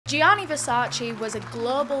Gianni Versace was a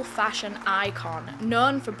global fashion icon,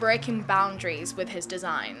 known for breaking boundaries with his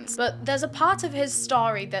designs. But there's a part of his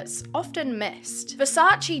story that's often missed.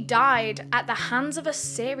 Versace died at the hands of a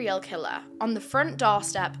serial killer on the front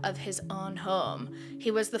doorstep of his own home.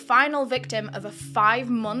 He was the final victim of a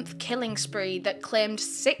 5-month killing spree that claimed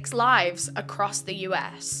 6 lives across the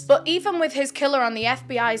US. But even with his killer on the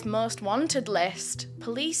FBI's most wanted list,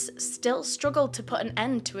 police still struggled to put an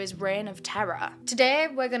end to his reign of terror. Today,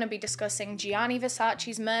 we're going to be discussing Gianni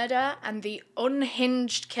Versace's murder and the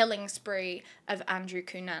unhinged killing spree of Andrew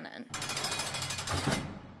Cunanan.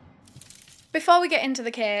 Before we get into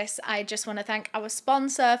the case, I just want to thank our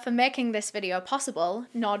sponsor for making this video possible,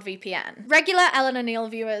 NordVPN. Regular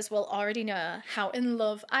EleanorNeale viewers will already know how in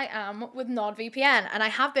love I am with NordVPN, and I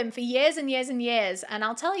have been for years and years and years, and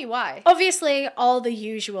I'll tell you why. Obviously, all the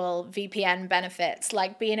usual VPN benefits,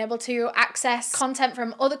 like being able to access content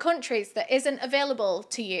from other countries that isn't available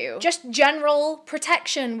to you. Just general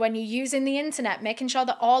protection when you're using the internet, making sure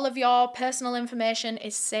that all of your personal information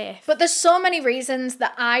is safe. But there's so many reasons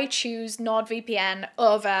that I choose NordVPN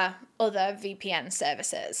over other VPN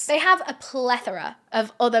services. They have a plethora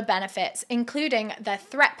of other benefits, including their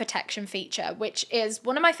threat protection feature, which is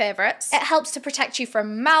one of my favorites. It helps to protect you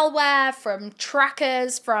from malware, from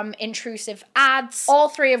trackers, from intrusive ads, all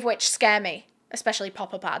 3 of which scare me, especially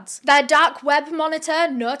pop-up ads. Their dark web monitor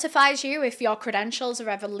notifies you if your credentials are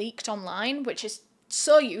ever leaked online, which is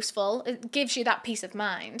so useful. It gives you that peace of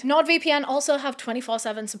mind. NordVPN also have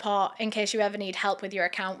 24/7 support in case you ever need help with your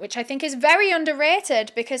account, which I think is very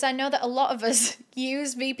underrated because I know that a lot of us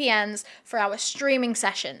use VPNs for our streaming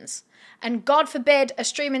sessions. And God forbid a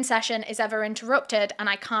streaming session is ever interrupted and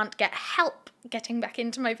I can't get help getting back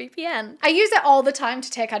into my VPN. I use it all the time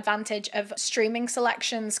to take advantage of streaming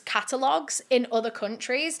selections catalogs in other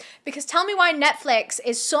countries, because tell me why Netflix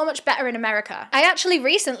is so much better in America. I actually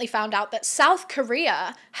recently found out that South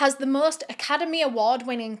Korea has the most Academy Award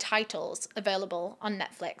winning titles available on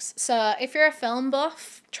Netflix. So if you're a film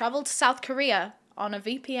buff, travel to South Korea on a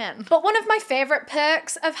VPN. But one of my favorite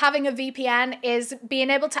perks of having a VPN is being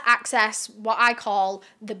able to access what I call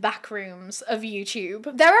the back rooms of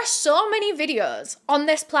YouTube. There are so many videos on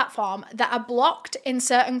this platform that are blocked in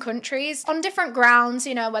certain countries on different grounds,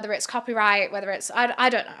 you know, whether it's copyright, whether it's, I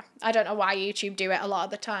don't know. I don't know why YouTube do it a lot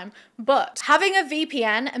of the time, but having a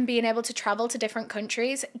VPN and being able to travel to different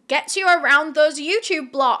countries gets you around those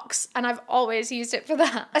YouTube blocks, and I've always used it for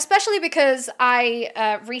that. Especially because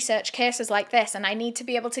I research cases like this, and I need to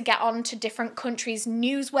be able to get on to different countries'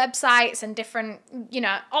 news websites and different, you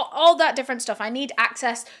know, all that different stuff. I need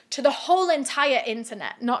access to the whole entire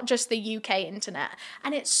internet, not just the UK internet,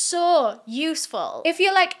 and it's so useful. If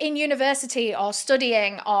you're like in university or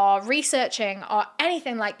studying or researching or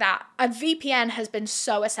anything like that, a VPN has been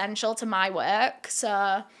so essential to my work,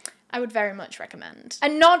 so I would very much recommend.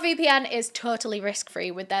 And NordVPN is totally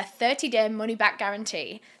risk-free with their 30-day money-back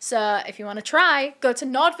guarantee. So if you want to try, go to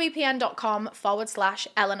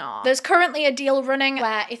nordvpn.com/Eleanor. There's currently a deal running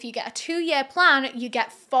where if you get a 2-year plan, you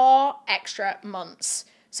get 4 extra months.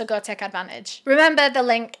 So go take advantage. Remember, the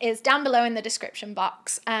link is down below in the description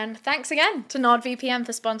box. And thanks again to NordVPN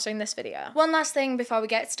for sponsoring this video. One last thing before we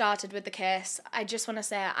get started with the case, I just want to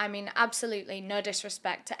say, I mean absolutely no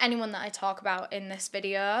disrespect to anyone that I talk about in this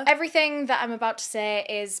video. Everything that I'm about to say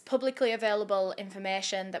is publicly available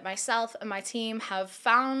information that myself and my team have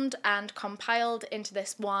found and compiled into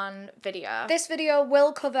this one video. This video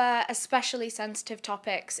will cover especially sensitive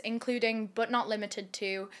topics, including but not limited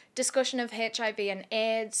to discussion of HIV and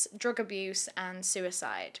AIDS, drug abuse, and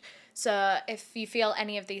suicide. So if you feel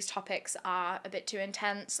any of these topics are a bit too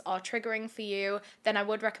intense or triggering for you, then I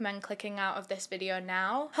would recommend clicking out of this video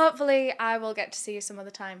now. Hopefully I will get to see you some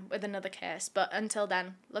other time with another case, but until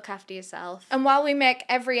then, look after yourself. And while we make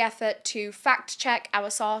every effort to fact check our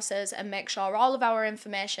sources and make sure all of our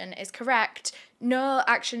information is correct, no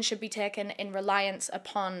action should be taken in reliance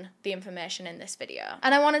upon the information in this video.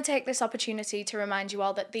 And I want to take this opportunity to remind you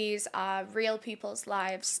all that these are real people's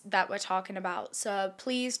lives that we're talking about, so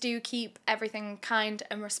please do keep everything kind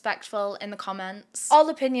and respectful in the comments. All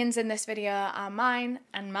opinions in this video are mine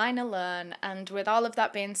and mine alone, and with all of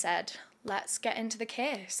that being said, let's get into the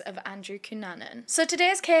case of Andrew Cunanan. So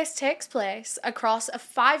today's case takes place across a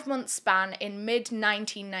 5-month span in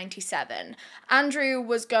mid-1997. Andrew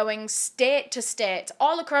was going state to state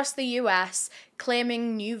all across the US,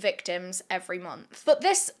 claiming new victims every month. But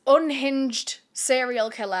this unhinged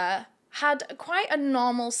serial killer had quite a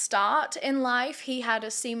normal start in life. He had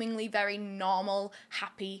a seemingly very normal,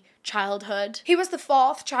 happy childhood. He was the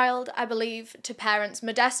fourth child, I believe, to parents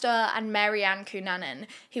Modesto and Mary Ann Cunanan.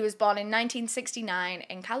 He was born in 1969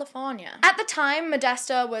 in California. At the time,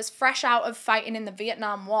 Modesto was fresh out of fighting in the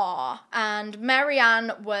Vietnam War, and Mary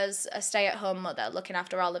Ann was a stay-at-home mother looking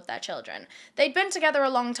after all of their children. They'd been together a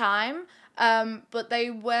long time, but they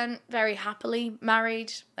weren't very happily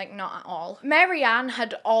married, like not at all. Mary Ann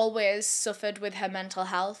had always suffered with her mental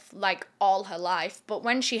health, like all her life, but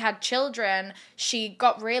when she had children, she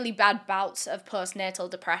got really bad bouts of postnatal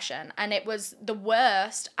depression, and it was the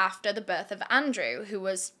worst after the birth of Andrew, who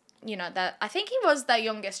was, you know, I think he was their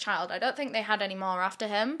youngest child. I don't think they had any more after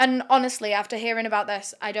him. And honestly, after hearing about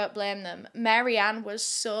this, I don't blame them. Mary Ann was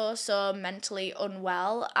so mentally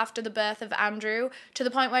unwell after the birth of Andrew, to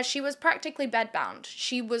the point where she was practically bedbound.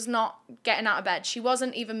 She was not getting out of bed. She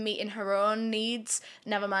wasn't even meeting her own needs,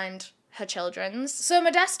 never mind her children's. So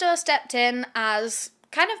Modesto stepped in as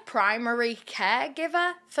kind of primary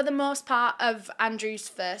caregiver for the most part of Andrew's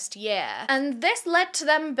first year. And this led to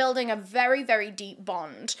them building a very, very deep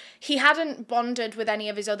bond. He hadn't bonded with any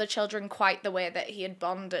of his other children quite the way that he had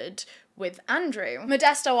bonded with Andrew.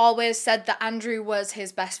 Modesto always said that Andrew was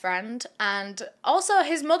his best friend, and also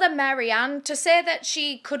his mother Mary Ann, to say that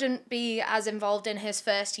she couldn't be as involved in his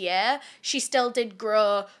first year, she still did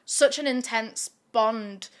grow such an intense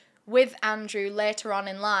bond with Andrew later on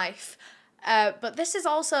in life. But this is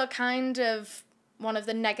also kind of one of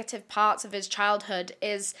the negative parts of his childhood,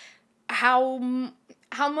 is how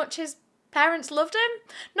much his parents loved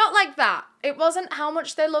him. Not like that. It wasn't how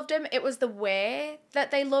much they loved him, it was the way that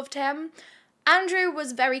they loved him. Andrew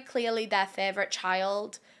was very clearly their favourite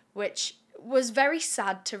child, which was very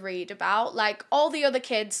sad to read about. Like, all the other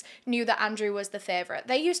kids knew that Andrew was the favourite.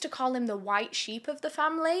 They used to call him the white sheep of the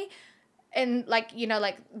family, in, like, you know,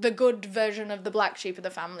 like the good version of the black sheep of the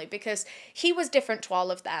family, because he was different to all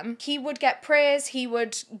of them. He would get praise, he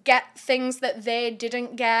would get things that they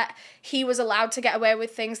didn't get, he was allowed to get away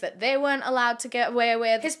with things that they weren't allowed to get away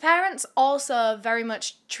with. His parents also very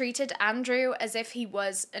much treated Andrew as if he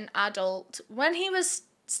was an adult when he was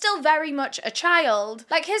still very much a child.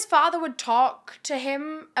 Like, his father would talk to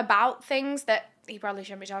him about things that he probably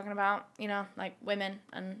shouldn't be talking about, you know, like women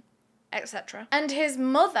and etc. And his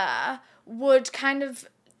mother would kind of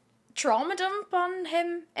trauma dump on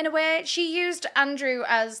him in a way. She used Andrew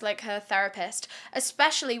as like her therapist,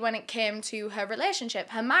 especially when it came to her relationship,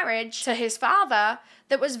 her marriage to his father,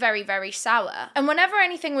 that was very, very sour. And whenever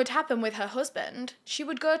anything would happen with her husband, she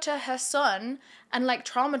would go to her son and like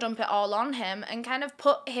trauma dump it all on him and kind of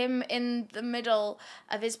put him in the middle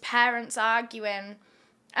of his parents arguing.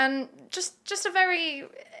 And just a very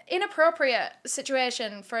inappropriate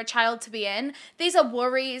situation for a child to be in. These are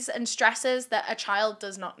worries and stresses that a child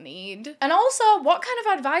does not need. And also, what kind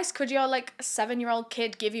of advice could your like 7-year-old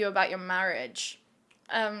kid give you about your marriage?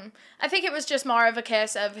 I think it was just more of a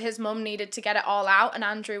case of his mum needed to get it all out and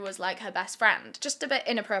Andrew was like her best friend. Just a bit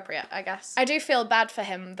inappropriate, I guess. I do feel bad for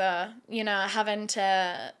him though, you know, having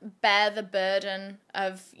to bear the burden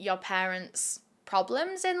of your parents'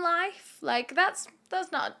 problems in life. Like, that's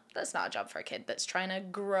not a job for a kid that's trying to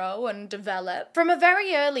grow and develop. From a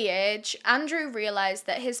very early age, Andrew realised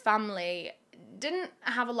that his family didn't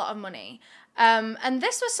have a lot of money. And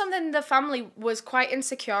this was something the family was quite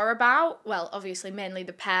insecure about. Well, obviously mainly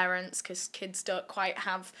the parents, because kids don't quite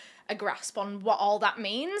have a grasp on what all that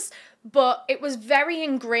means. But it was very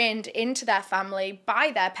ingrained into their family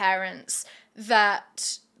by their parents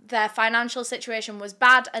that their financial situation was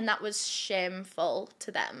bad, and that was shameful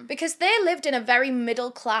to them. Because they lived in a very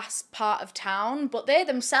middle-class part of town, but they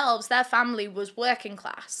themselves, their family, was working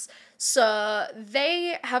class. So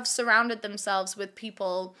they have surrounded themselves with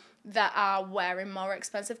people that are wearing more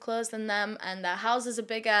expensive clothes than them, and their houses are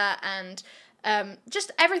bigger, and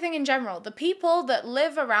just everything in general. The people that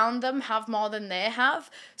live around them have more than they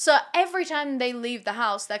have. So every time they leave the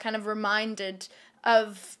house, they're kind of reminded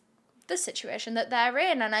of the situation that they're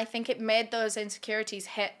in, and I think it made those insecurities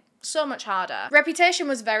hit so much harder. Reputation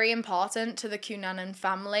was very important to the Cunanan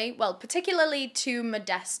family, well, particularly to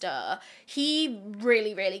Modesto. He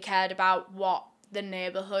really, really cared about what the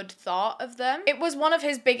neighbourhood thought of them. It was one of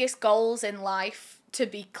his biggest goals in life to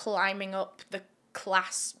be climbing up the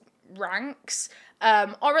class ranks,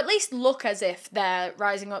 or at least look as if they're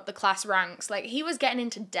rising up the class ranks. Like, he was getting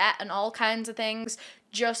into debt and all kinds of things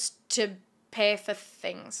just to pay for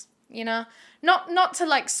things. you know? Not to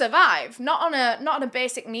like survive, not on a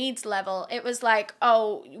basic needs level. It was like,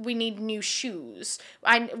 oh, we need new shoes.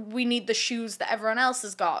 We need the shoes that everyone else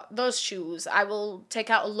has got. Those shoes. I will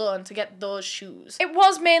take out a loan to get those shoes. It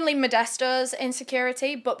was mainly Modesto's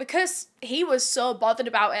insecurity, but because he was so bothered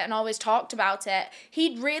about it and always talked about it,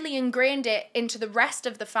 he'd really ingrained it into the rest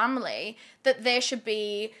of the family that they should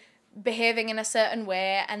be behaving in a certain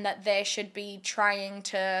way and that they should be trying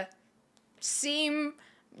to seem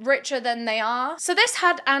richer than they are. So this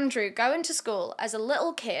had Andrew going to school as a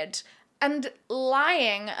little kid and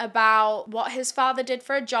lying about what his father did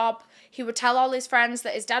for a job. He would tell all his friends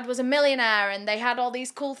that his dad was a millionaire and they had all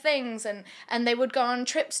these cool things and they would go on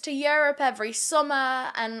trips to Europe every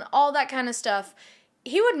summer and all that kind of stuff.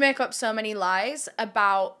 He would make up so many lies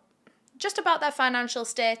about their financial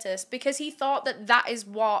status because he thought that that is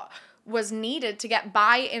what was needed to get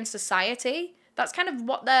by in society. That's kind of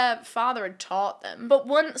what their father had taught them. But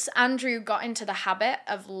once Andrew got into the habit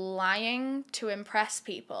of lying to impress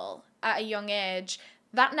people at a young age,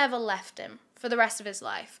 that never left him for the rest of his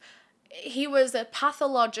life. He was a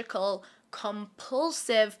pathological,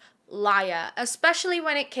 compulsive liar, especially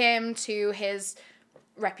when it came to his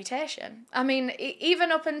reputation. I mean,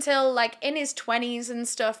 even up until like in his 20s and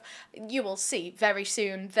stuff, you will see very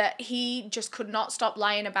soon that he just could not stop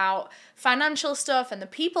lying about financial stuff and the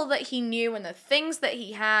people that he knew and the things that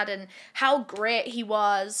he had and how great he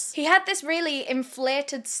was. He had this really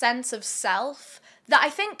inflated sense of self that I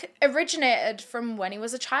think originated from when he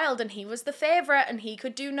was a child and he was the favourite and he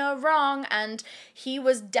could do no wrong and he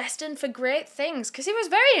was destined for great things because he was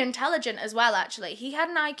very intelligent as well, actually. He had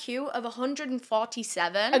an IQ of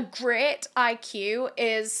 147. A great IQ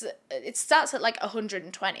it starts at like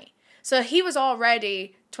 120. So he was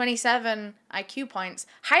already 27 IQ points,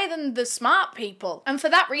 higher than the smart people. And for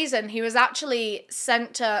that reason, he was actually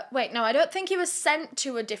sent to... Wait, no, I don't think he was sent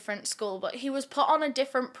to a different school, but he was put on a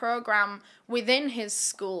different program within his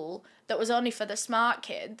school that was only for the smart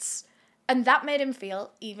kids. And that made him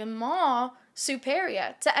feel even more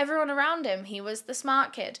superior to everyone around him. He was the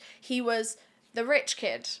smart kid. He was the rich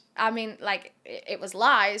kid. I mean, like, it was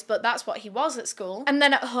lies, but that's what he was at school. And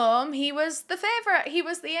then at home, he was the favourite. He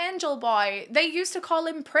was the angel boy. They used to call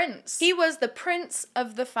him Prince. He was the prince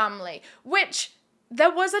of the family, which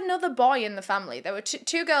there was another boy in the family. There were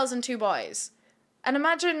two girls and two boys. And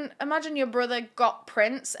imagine your brother got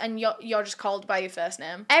Prince and you're just called by your first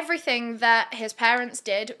name. Everything that his parents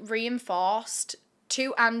did reinforced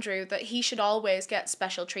to Andrew that he should always get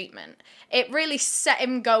special treatment. It really set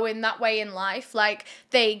him going that way in life. Like,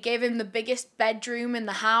 they gave him the biggest bedroom in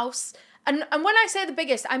the house. And when I say the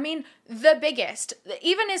biggest, I mean the biggest.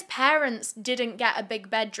 Even his parents didn't get a big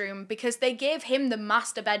bedroom because they gave him the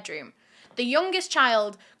master bedroom. The youngest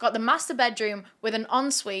child got the master bedroom with an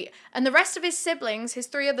ensuite, and the rest of his siblings, his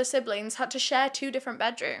three other siblings, had to share 2 different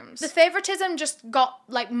bedrooms. The favoritism just got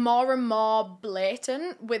like more and more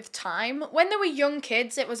blatant with time. When they were young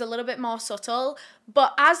kids, it was a little bit more subtle,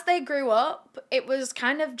 but as they grew up, it was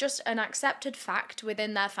kind of just an accepted fact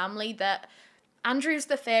within their family that Andrew's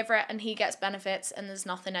the favourite and he gets benefits and there's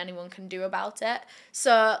nothing anyone can do about it.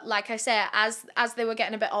 So, like I say, as they were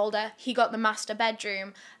getting a bit older, he got the master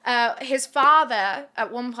bedroom. His father,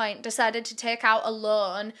 at one point, decided to take out a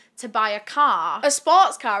loan to buy a car. A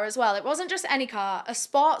sports car as well. It wasn't just any car, a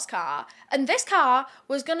sports car. And this car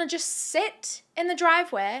was going to just sit in the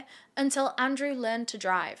driveway until Andrew learned to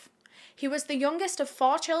drive. He was the youngest of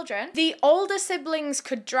 4 children. The older siblings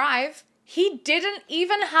could drive. He didn't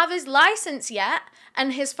even have his license yet,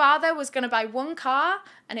 and his father was going to buy 1 car,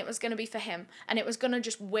 and it was going to be for him, and it was going to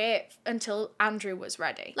just wait until Andrew was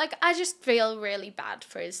ready. Like, I just feel really bad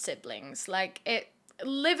for his siblings. Like,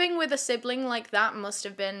 living with a sibling like that must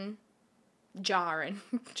have been jarring.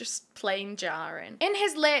 Just plain jarring. In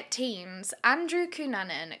his late teens, Andrew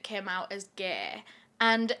Cunanan came out as gay.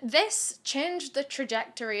 And this changed the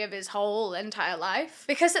trajectory of his whole entire life.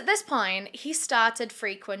 Because at this point, he started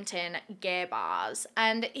frequenting gay bars.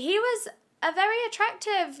 And he was a very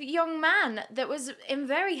attractive young man that was in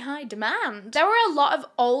very high demand. There were a lot of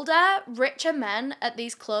older, richer men at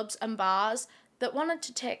these clubs and bars that wanted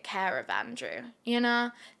to take care of Andrew, you know?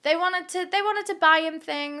 They wanted to buy him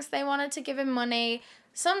things, they wanted to give him money,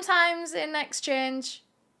 sometimes in exchange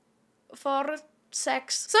for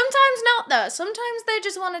sex. Sometimes not though. Sometimes they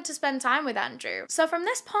just wanted to spend time with Andrew. So from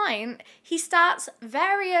this point, he starts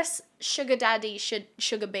various sugar daddy,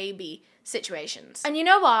 sugar baby situations. And you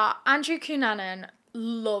know what? Andrew Cunanan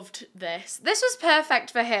loved this. This was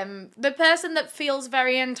perfect for him. The person that feels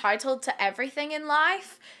very entitled to everything in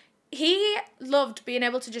life. He loved being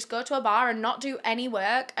able to just go to a bar and not do any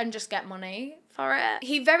work and just get money for it.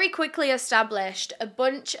 He very quickly established a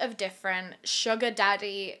bunch of different sugar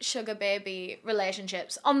daddy, sugar baby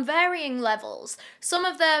relationships on varying levels. Some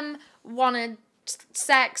of them wanted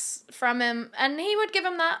sex from him, and he would give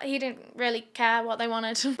them that. He didn't really care what they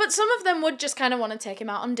wanted. But some of them would just kind of want to take him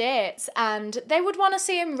out on dates, and they would want to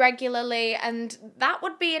see him regularly, and that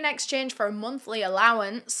would be in exchange for a monthly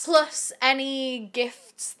allowance, plus any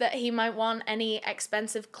gifts that he might want, any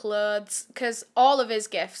expensive clothes, because all of his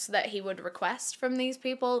gifts that he would request from these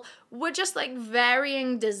people were just like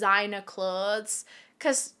varying designer clothes,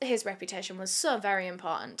 because his reputation was so very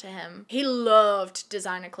important to him. He loved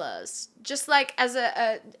designer clothes, just like as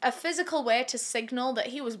a physical way to signal that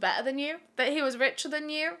he was better than you, that he was richer than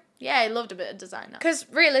you. Yeah, he loved a bit of designer. Because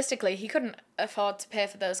realistically, he couldn't afford to pay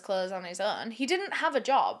for those clothes on his own. He didn't have a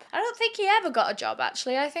job. I don't think he ever got a job,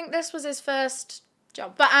 actually. I think this was his first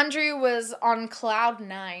job. But Andrew was on cloud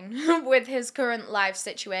 9 with his current life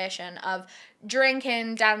situation of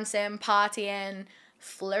drinking, dancing, partying,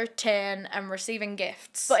 flirting, and receiving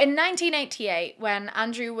gifts. But in 1988, when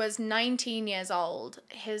Andrew was 19 years old,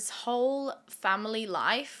 his whole family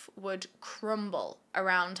life would crumble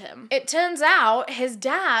around him. It turns out his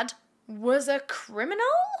dad was a criminal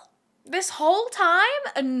this whole time,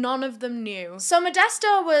 and none of them knew. So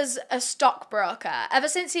Modesto was a stockbroker. Ever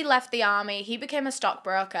since he left the army, he became a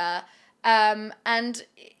stockbroker. And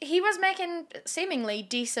he was making seemingly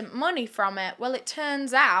decent money from it. Well, it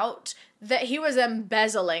turns out that he was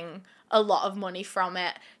embezzling a lot of money from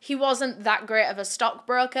it. He wasn't that great of a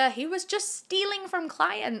stockbroker. He was just stealing from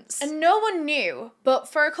clients. And no one knew. But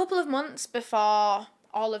for a couple of months before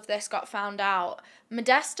all of this got found out,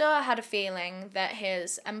 Modesto had a feeling that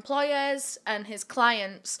his employers and his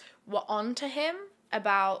clients were onto him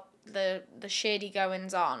about the shady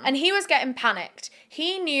goings on, and he was getting panicked.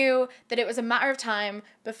 He knew that it was a matter of time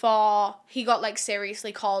before he got like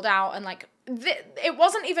seriously called out, and like it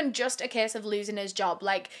wasn't even just a case of losing his job.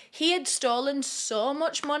 Like, he had stolen so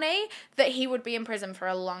much money that he would be in prison for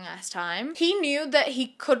a long ass time. He knew that he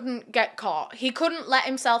couldn't get caught. He couldn't let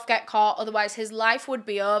himself get caught, otherwise his life would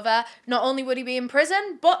be over. Not only would he be in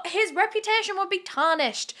prison, but his reputation would be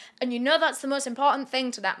tarnished, and you know that's the most important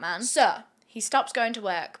thing to that man. So he stops going to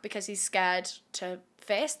work because he's scared to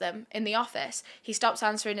face them in the office. He stops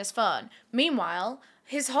answering his phone. Meanwhile,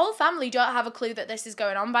 his whole family don't have a clue that this is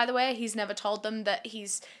going on, by the way. He's never told them that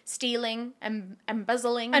he's stealing and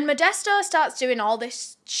embezzling. And Modesto starts doing all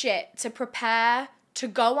this shit to prepare to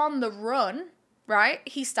go on the run, right?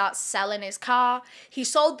 He starts selling his car. He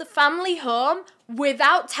sold the family home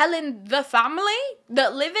without telling the family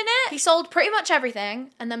that live in it. He sold pretty much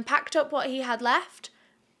everything and then packed up what he had left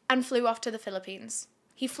and flew off to the Philippines.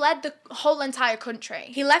 He fled the whole entire country.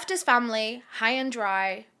 He left his family high and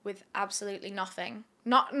dry with absolutely nothing.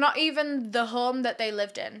 Not even the home that they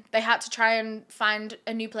lived in. They had to try and find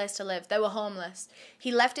a new place to live. They were homeless.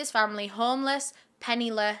 He left his family homeless,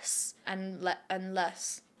 penniless, and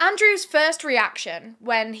less. Andrew's first reaction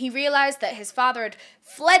when he realised that his father had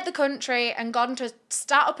fled the country and gone to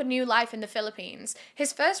start up a new life in the Philippines,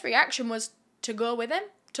 his first reaction was to go with him,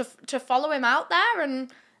 to follow him out there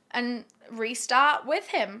and restart with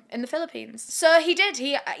him in the Philippines. So he did.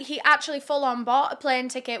 He actually full on bought a plane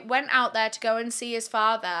ticket, went out there to go and see his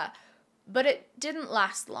father. But it didn't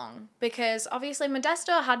last long because obviously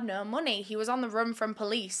Modesto had no money. He was on the run from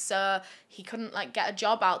police, so he couldn't like get a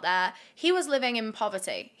job out there. He was living in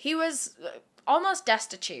poverty. He was almost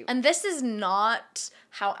destitute. And this is not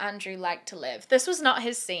how Andrew liked to live. This was not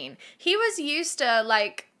his scene. He was used to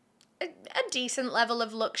like a decent level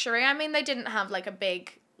of luxury. I mean, they didn't have like a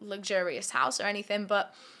big luxurious house or anything,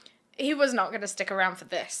 but he was not going to stick around for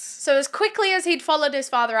this. So as quickly as he'd followed his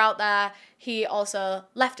father out there, he also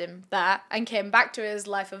left him there and came back to his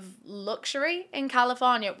life of luxury in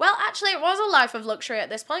California. Well, actually, it was a life of luxury at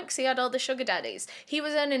this point because he had all the sugar daddies. He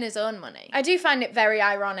was earning his own money. I do find it very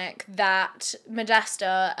ironic that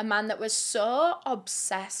Modesto, a man that was so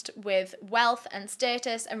obsessed with wealth and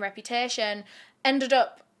status and reputation, ended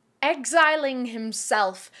up exiling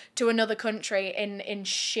himself to another country in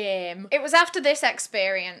shame. It was after this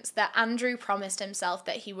experience that Andrew promised himself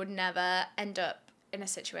that he would never end up in a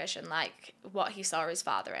situation like what he saw his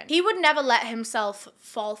father in. He would never let himself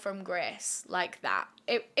fall from grace like that.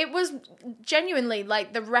 It was genuinely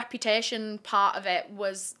like the reputation part of it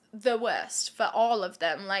was the worst for all of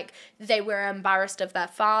them. Like, they were embarrassed of their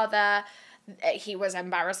father. He was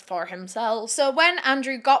embarrassed for himself. So when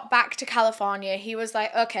Andrew got back to California, he was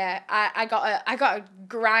like, okay, I gotta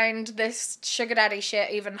grind this sugar daddy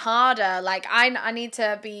shit even harder. Like, I need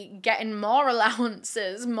to be getting more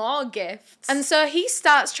allowances, more gifts. And so he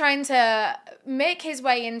starts trying to make his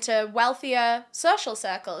way into wealthier social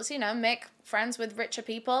circles, you know, make friends with richer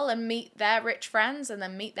people and meet their rich friends and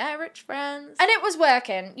then meet their rich friends. And it was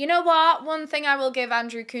working. You know what? One thing I will give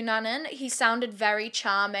Andrew Cunanan, he sounded very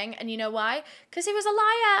charming. And you know why? Because he was a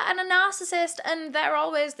liar and a narcissist, and they're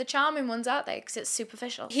always the charming ones, aren't they? Because it's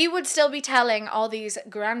superficial. He would still be telling all these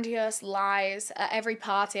grandiose lies at every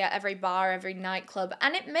party, at every bar, every nightclub,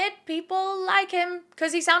 and it made people like him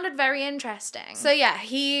because he sounded very interesting. So yeah,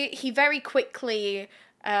 he very quickly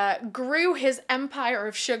grew his empire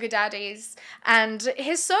of sugar daddies and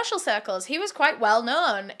his social circles. He was quite well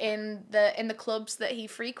known in the clubs that he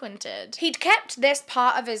frequented. He'd kept this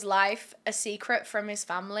part of his life a secret from his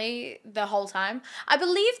family the whole time. I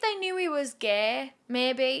believe they knew he was gay,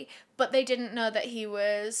 maybe, but they didn't know that he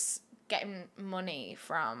was getting money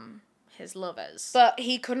from his lovers. But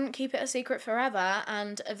he couldn't keep it a secret forever,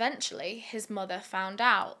 and eventually his mother found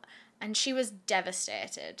out. And she was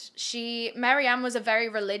devastated. Mary Ann was a very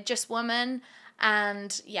religious woman,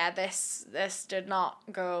 and yeah, this did not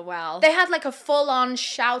go well. They had like a full-on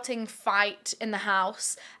shouting fight in the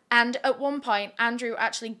house, and at one point, Andrew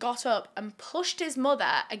actually got up and pushed his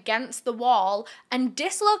mother against the wall and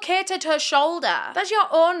dislocated her shoulder. That's your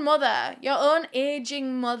own mother, your own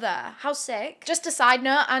aging mother. How sick. Just a side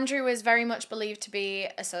note, Andrew is very much believed to be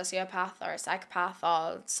a sociopath or a psychopath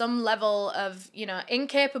or some level of, you know,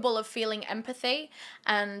 incapable of feeling empathy.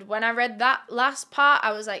 And when I read that last part,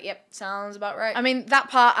 I was like, yep, sounds about right. I mean, that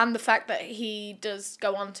part and the fact that he does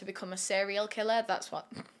go on to become a serial killer, that's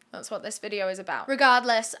what this video is about.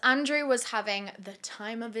 Regardless, Andrew was having the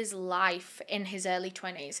time of his life in his early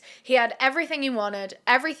 20s. He had everything he wanted,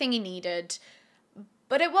 everything he needed,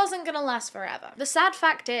 but it wasn't gonna last forever. The sad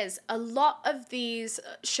fact is, a lot of these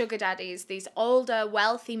sugar daddies, these older,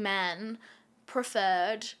 wealthy men,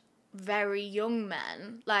 preferred very young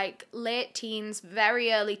men, like late teens,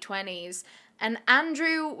 very early 20s, and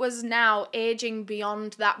Andrew was now aging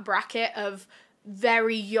beyond that bracket of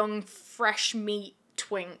very young, fresh meat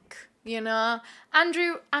twink, you know?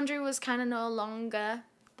 Andrew was kind of no longer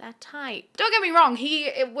their type. Don't get me wrong,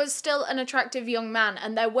 it was still an attractive young man,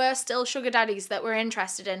 and there were still sugar daddies that were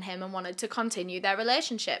interested in him and wanted to continue their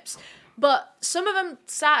relationships. But some of them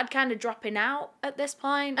started kind of dropping out at this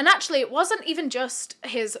point. And actually, it wasn't even just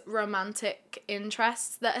his romantic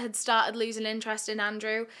interests that had started losing interest in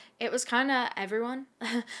Andrew. It was kind of everyone.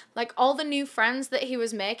 Like, all the new friends that he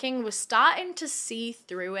was making was starting to see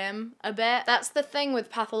through him a bit. That's the thing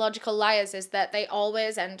with pathological liars, is that they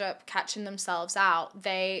always end up catching themselves out.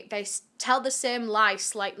 They tell the same lie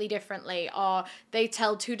slightly differently, or they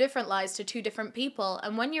tell two different lies to two different people.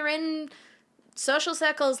 And when you're in social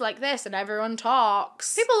circles like this and everyone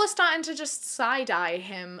talks, people were starting to just side-eye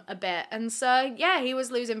him a bit. And so, yeah, he was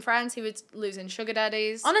losing friends, he was losing sugar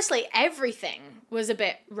daddies. Honestly, everything was a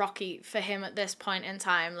bit rocky for him at this point in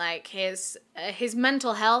time. Like, his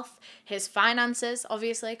mental health, his finances,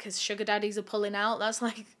 obviously, because sugar daddies are pulling out. That's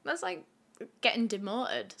like getting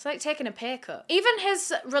demoted. It's like taking a pay cut. Even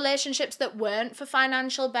his relationships that weren't for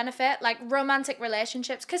financial benefit, like romantic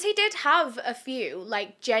relationships, because he did have a few,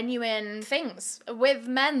 like, genuine things with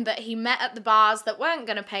men that he met at the bars that weren't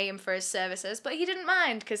going to pay him for his services, but he didn't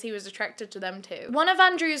mind because he was attracted to them too. One of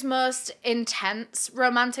Andrew's most intense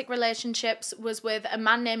romantic relationships was with a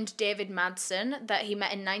man named David Madsen that he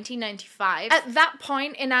met in 1995. At that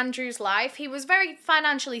point in Andrew's life, he was very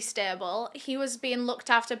financially stable. He was being looked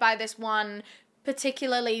after by this one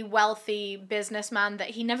particularly wealthy businessman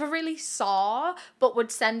that he never really saw, but would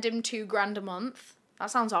send him $2,000 a month. That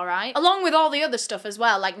sounds alright. Along with all the other stuff as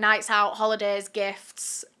well, like nights out, holidays,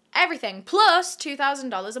 gifts, everything, plus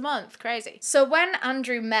 $2,000 a month. Crazy. So when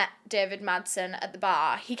Andrew met David Madsen at the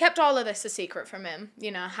bar, he kept all of this a secret from him.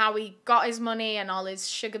 You know, how he got his money and all his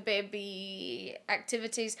sugar baby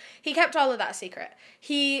activities. He kept all of that a secret.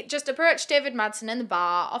 He just approached David Madsen in the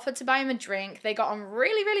bar, offered to buy him a drink. They got on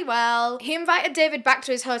really, really well. He invited David back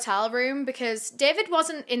to his hotel room because David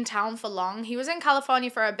wasn't in town for long. He was in California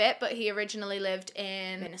for a bit, but he originally lived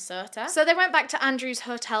in Minnesota. So they went back to Andrew's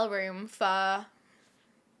hotel room for,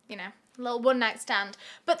 you know, a little one-night stand.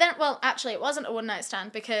 But then, well, actually, it wasn't a one-night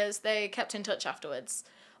stand because they kept in touch afterwards,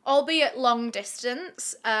 albeit long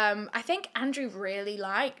distance. I think Andrew really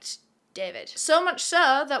liked David. So much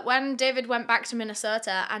so that when David went back to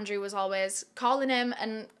Minnesota, Andrew was always calling him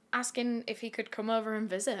and asking if he could come over and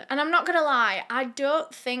visit. And I'm not gonna lie, I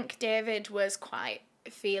don't think David was quite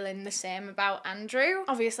feeling the same about Andrew.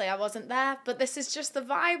 Obviously I wasn't there, but this is just the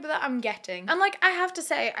vibe that I'm getting. And like, I have to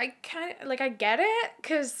say, I get it,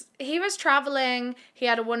 because he was traveling, he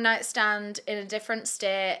had a one-night stand in a different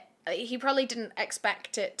state. He probably didn't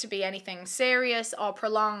expect it to be anything serious or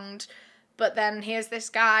prolonged, but then here's this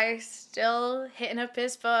guy still hitting up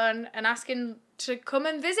his phone and asking to come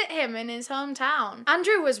and visit him in his hometown.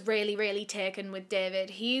 Andrew was really, really taken with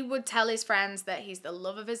David. He would tell his friends that he's the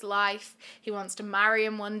love of his life. He wants to marry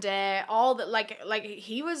him one day. All that, like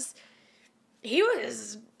he was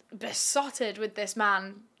besotted with this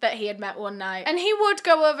man that he had met one night. And he would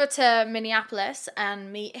go over to Minneapolis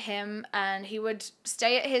and meet him, and he would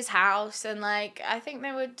stay at his house, and like, I think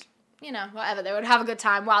they would, you know, whatever, they would have a good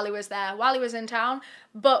time while he was there, while he was in town.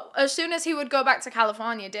 But as soon as he would go back to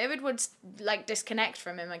California, David would like disconnect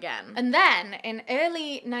from him again. And then in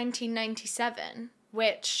early 1997,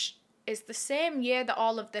 which is the same year that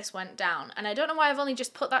all of this went down, and I don't know why I've only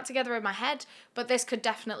just put that together in my head, but this could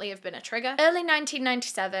definitely have been a trigger. Early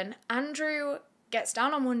 1997, Andrew gets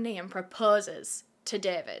down on one knee and proposes to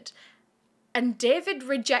David. And David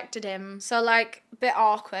rejected him, so like, a bit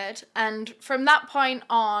awkward. And from that point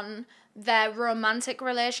on, their romantic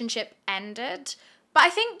relationship ended. But I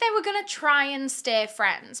think they were going to try and stay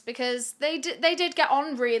friends, because they did get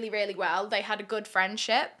on really, really well. They had a good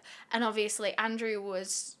friendship, and obviously Andrew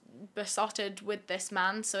was besotted with this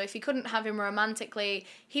man, so if he couldn't have him romantically,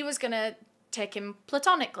 he was going to take him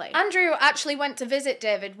platonically. Andrew actually went to visit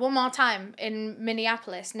David one more time in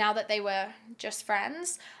Minneapolis now that they were just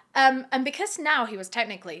friends. And because now he was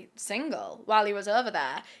technically single while he was over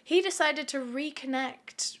there, he decided to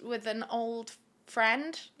reconnect with an old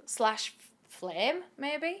friend slash flame,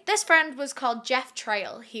 maybe? This friend was called Jeff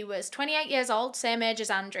Trail. He was 28 years old, same age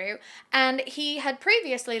as Andrew, and he had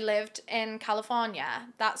previously lived in California.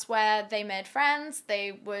 That's where they made friends.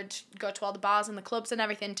 They would go to all the bars and the clubs and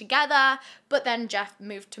everything together, but then Jeff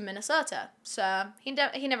moved to Minnesota, so he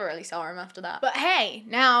never really saw him after that. But hey,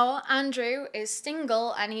 now Andrew is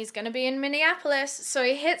single and he's gonna be in Minneapolis, so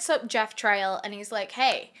he hits up Jeff Trail and he's like,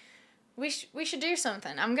 hey, we should do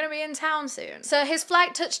something. I'm going to be in town soon. So his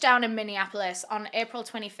flight touched down in Minneapolis on April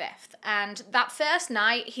 25th. And that first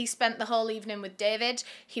night, he spent the whole evening with David.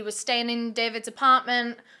 He was staying in David's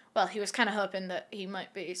apartment. Well, he was kind of hoping that he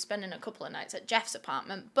might be spending a couple of nights at Jeff's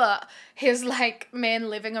apartment. But his, like, main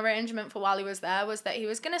living arrangement for while he was there was that he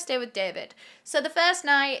was going to stay with David. So the first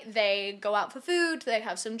night, they go out for food. They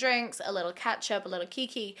have some drinks, a little catch-up, a little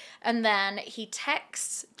kiki. And then he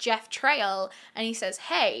texts Jeff Trail and he says,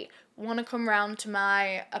 hey, want to come round to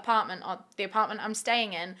my apartment, or the apartment I'm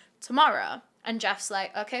staying in, tomorrow? And Jeff's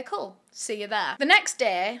like, okay, cool, see you there. The next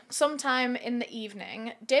day, sometime in the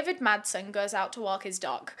evening, David Madsen goes out to walk his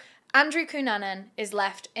dog. Andrew Cunanan is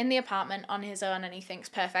left in the apartment on his own, and he thinks,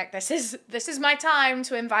 perfect, this is my time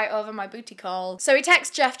to invite over my booty call. So he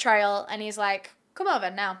texts Jeff Trail and he's like, come over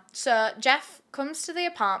now. So Jeff comes to the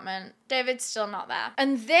apartment, David's still not there.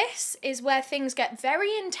 And this is where things get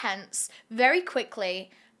very intense, very quickly,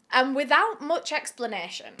 and without much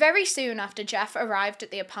explanation. Very soon after Jeff arrived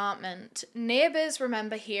at the apartment, neighbours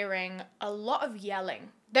remember hearing a lot of yelling.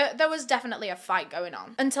 There was definitely a fight going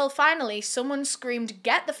on. Until finally someone screamed,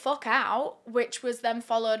 get the fuck out, which was then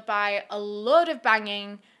followed by a load of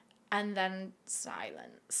banging and then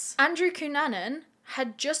silence. Andrew Cunanan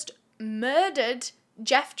had just murdered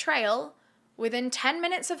Jeff Trail within 10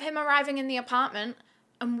 minutes of him arriving in the apartment,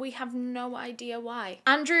 and we have no idea why.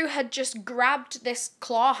 Andrew had just grabbed this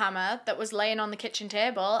claw hammer that was laying on the kitchen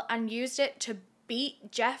table and used it to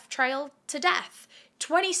beat Jeff Trail to death.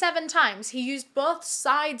 27 times. He used both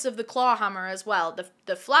sides of the claw hammer as well,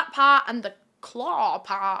 the flat part and the claw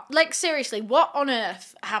part. Like, seriously, what on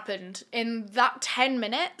earth happened in that 10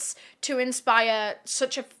 minutes to inspire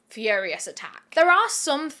such a furious attack? There are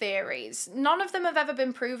some theories. None of them have ever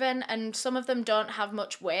been proven, and some of them don't have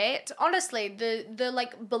much weight. Honestly, the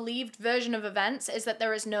like believed version of events is that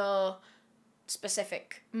there is no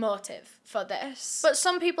specific motive for this. But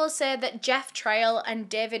some people say that Jeff Trail and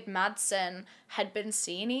David Madsen had been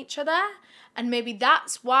seeing each other, and maybe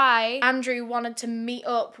that's why Andrew wanted to meet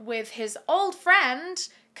up with his old friend,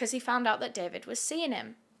 because he found out that David was seeing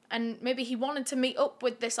him. And maybe he wanted to meet up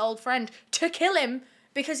with this old friend to kill him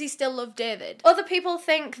because he still loved David. Other people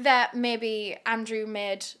think that maybe Andrew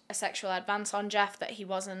made a sexual advance on Jeff that he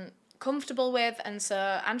wasn't comfortable with, and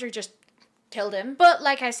so Andrew just killed him. But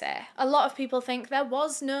like I say, a lot of people think there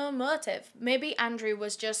was no motive. Maybe Andrew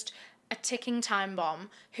was just a ticking time bomb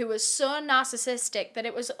who was so narcissistic that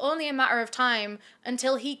it was only a matter of time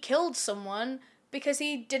until he killed someone because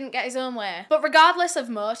he didn't get his own way. But regardless of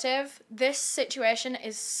motive, this situation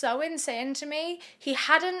is so insane to me. He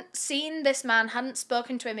hadn't seen this man, hadn't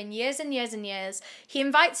spoken to him in years and years and years. He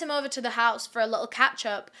invites him over to the house for a little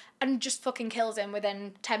catch-up and just fucking kills him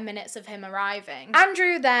within 10 minutes of him arriving.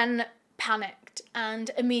 Andrew then panicked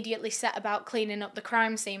and immediately set about cleaning up the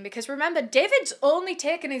crime scene, because remember, David's only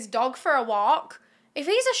taken his dog for a walk If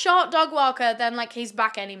he's a short dog walker, then, like, he's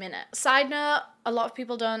back any minute. Side note, a lot of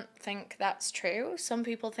people don't think that's true. Some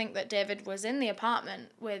people think that David was in the apartment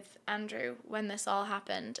with Andrew when this all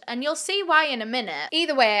happened. And you'll see why in a minute.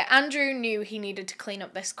 Either way, Andrew knew he needed to clean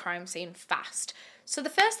up this crime scene fast. So the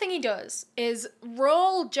first thing he does is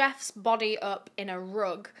roll Jeff's body up in a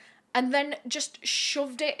rug and then just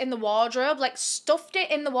shoved it in the wardrobe, like stuffed it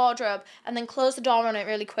in the wardrobe and then closed the door on it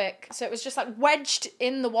really quick. So it was just like wedged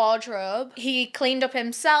in the wardrobe. He cleaned up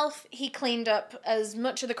himself. He cleaned up as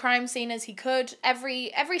much of the crime scene as he could.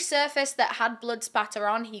 Every surface that had blood spatter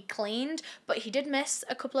on, he cleaned, but he did miss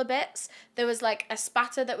a couple of bits. There was like a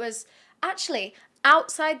spatter that was actually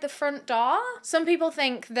outside the front door. Some people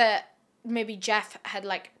think that maybe Jeff had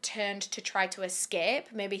like turned to try to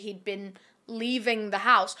escape. Maybe he'd been leaving the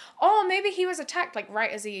house, or maybe he was attacked like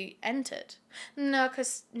right as he entered. No,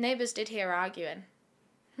 because neighbours did hear arguing.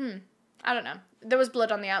 I don't know. There was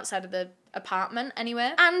blood on the outside of the apartment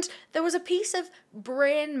anyway, and there was a piece of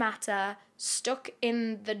brain matter stuck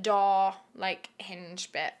in the door like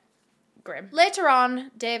hinge bit. Grim. Later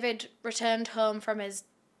on, David returned home from his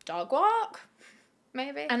dog walk,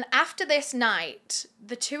 maybe, and after this night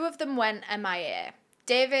the two of them went MIA.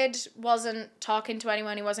 David wasn't talking to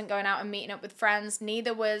anyone, he wasn't going out and meeting up with friends,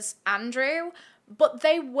 neither was Andrew, but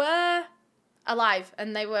they were alive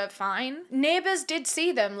and they were fine. Neighbours did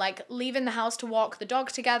see them, like, leaving the house to walk the dog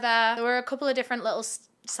together. There were a couple of different little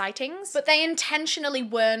sightings, but they intentionally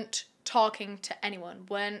weren't talking to anyone,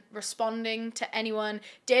 weren't responding to anyone.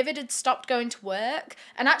 David had stopped going to work,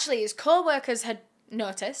 and actually his co-workers had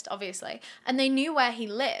noticed, obviously, and they knew where he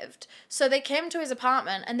lived, so they came to his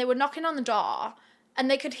apartment and they were knocking on the door. And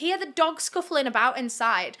they could hear the dog scuffling about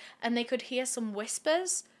inside, and they could hear some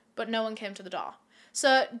whispers, but no one came to the door.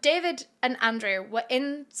 So David and Andrew were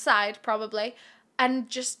inside, probably, and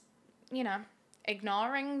just, you know,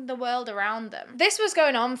 ignoring the world around them. This was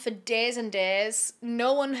going on for days and days.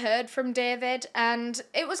 No one heard from David, and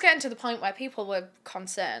it was getting to the point where people were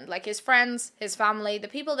concerned. Like, his friends, his family, the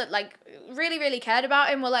people that, like, really, really cared about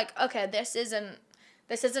him were like, okay, this isn't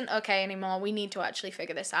okay anymore. We need to actually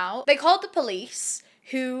figure this out. They called the police,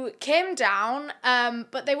 who came down,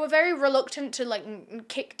 but they were very reluctant to, like,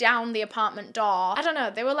 kick down the apartment door. I don't know,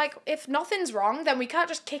 they were like, if nothing's wrong, then we can't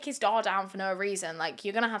just kick his door down for no reason. Like,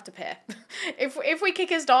 you're gonna have to pay. If we kick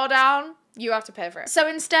his door down, you have to pay for it. So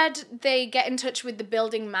instead, they get in touch with the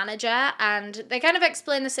building manager, and they kind of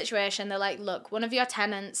explain the situation. They're like, look, one of your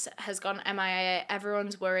tenants has gone MIA,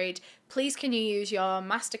 everyone's worried. Please, can you use your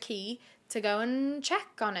master key to go and check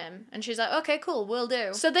on him? And she's like, okay, cool, will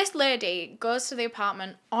do. So this lady goes to the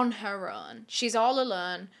apartment on her own. She's all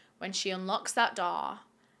alone when she unlocks that door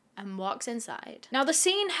and walks inside. Now, the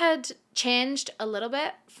scene had changed a little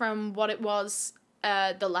bit from what it was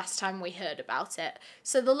the last time we heard about it.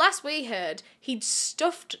 So the last we heard, he'd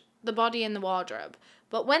stuffed the body in the wardrobe.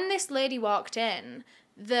 But when this lady walked in,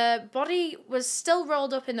 the body was still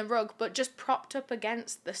rolled up in the rug, but just propped up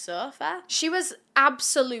against the sofa. She was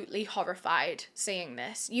absolutely horrified seeing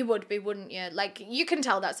this. You would be, wouldn't you? Like, you can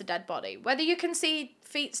tell that's a dead body. Whether you can see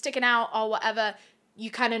feet sticking out or whatever,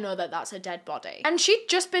 you kind of know that that's a dead body. And she'd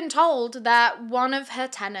just been told that one of her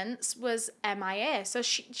tenants was MIA. So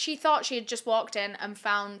she thought she had just walked in and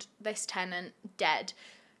found this tenant dead.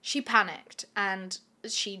 She panicked and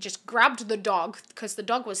she just grabbed the dog because the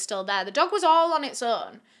dog was still there. The dog was all on its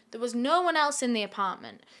own. There was no one else in the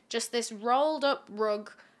apartment, just this rolled up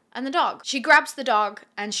rug and the dog. She grabs the dog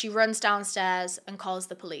and she runs downstairs and calls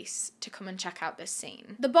the police to come and check out this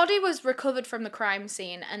scene. The body was recovered from the crime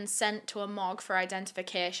scene and sent to a morgue for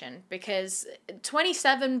identification because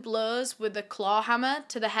 27 blows with a claw hammer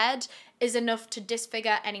to the head is enough to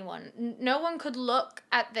disfigure anyone. No one could look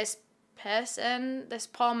at this person, this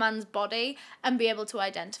poor man's body, and be able to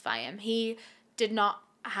identify him. He did not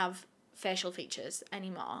have facial features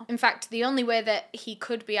anymore. In fact, the only way that he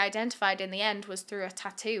could be identified in the end was through a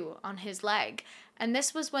tattoo on his leg. And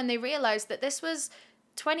this was when they realised that this was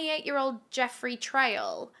 28-year-old Jeffrey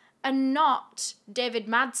Trail and not David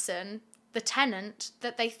Madsen, the tenant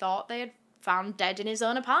that they thought they had found dead in his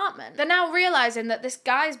own apartment. They're now realising that this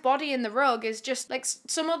guy's body in the rug is just like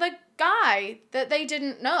some other guy that they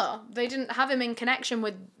didn't know. They didn't have him in connection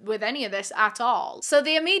with any of this at all. So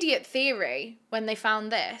the immediate theory when they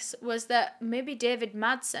found this was that maybe David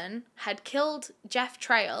Madsen had killed Jeff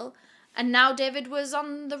Trail and now David was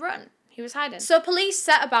on the run. He was hiding. So police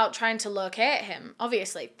set about trying to locate him,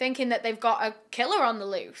 obviously, thinking that they've got a killer on the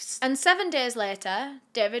loose. And 7 days later,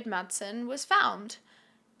 David Madsen was found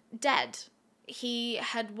dead. He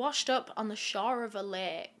had washed up on the shore of a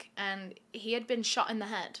lake and he had been shot in the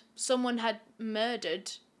head. Someone had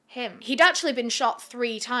murdered him. He'd actually been shot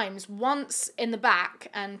 3 times, once in the back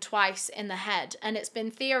and twice in the head, and it's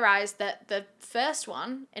been theorized that the first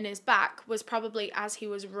one in his back was probably as he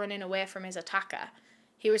was running away from his attacker.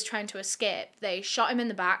 He was trying to escape. They shot him in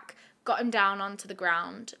the back, got him down onto the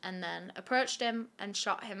ground, and then approached him and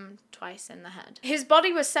shot him twice in the head. His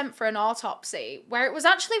body was sent for an autopsy, where it was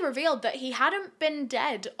actually revealed that he hadn't been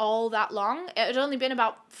dead all that long. It had only been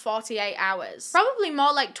about 48 hours. Probably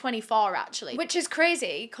more like 24, actually. Which is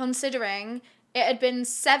crazy, considering it had been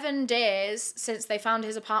 7 days since they found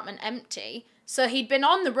his apartment empty, so he'd been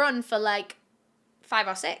on the run for like 5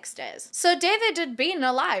 or 6 days. So David had been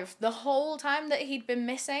alive the whole time that he'd been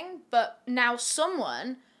missing, but now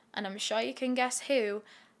someone, and I'm sure you can guess who,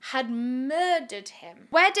 had murdered him.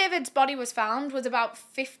 Where David's body was found was about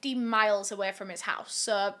 50 miles away from his house,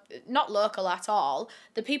 so not local at all.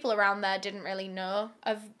 The people around there didn't really know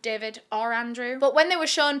of David or Andrew. But when they were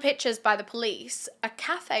shown pictures by the police, a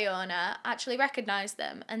cafe owner actually recognised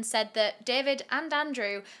them and said that David and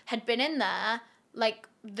Andrew had been in there like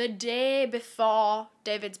the day before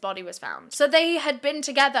David's body was found. So they had been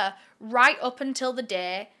together right up until the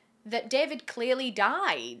day that David clearly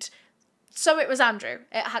died. So it was Andrew.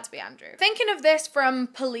 It had to be Andrew. Thinking of this from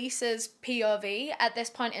police's POV at this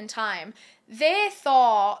point in time, they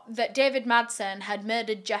thought that David Madsen had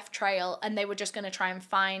murdered Jeff Trail and they were just going to try and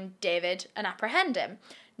find David and apprehend him.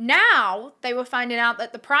 Now they were finding out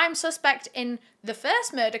that the prime suspect in the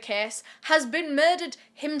first murder case has been murdered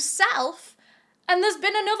himself, and there's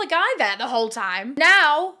been another guy there the whole time.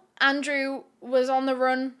 Now Andrew was on the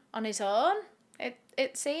run on his own.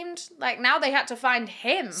 It seemed like now they had to find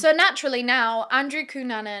him. So naturally now, Andrew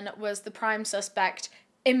Cunanan was the prime suspect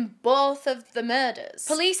in both of the murders.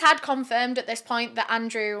 Police had confirmed at this point that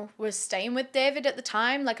Andrew was staying with David at the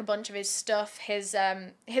time, like a bunch of his stuff,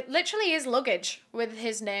 literally his luggage with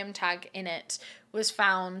his name tag in it was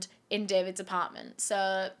found in David's apartment.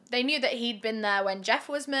 So they knew that he'd been there when Jeff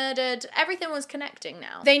was murdered. Everything was connecting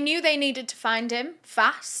now. They knew they needed to find him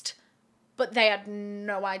fast, but they had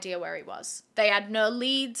no idea where he was. They had no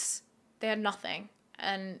leads, they had nothing.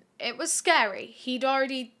 And it was scary. He'd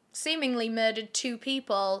already seemingly murdered 2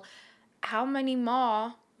 people. How many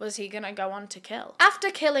more was he gonna go on to kill? After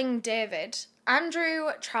killing David, Andrew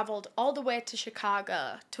travelled all the way to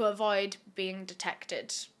Chicago to avoid being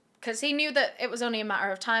detected, because he knew that it was only a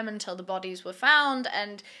matter of time until the bodies were found,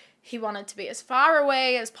 and he wanted to be as far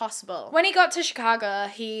away as possible. When he got to Chicago,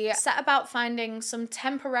 he set about finding some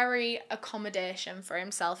temporary accommodation for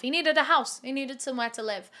himself. He needed a house. He needed somewhere to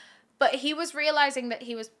live. But he was realising that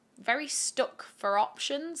he was very stuck for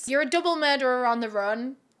options. You're a double murderer on the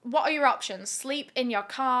run. What are your options? Sleep in your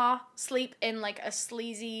car, sleep in like a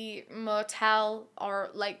sleazy motel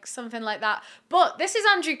or like something like that. But this is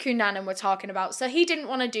Andrew Cunanan we're talking about, so he didn't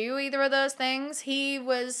want to do either of those things. He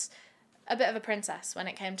was a bit of a princess when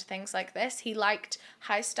it came to things like this. He liked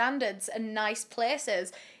high standards and nice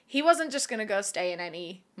places. He wasn't just going to go stay in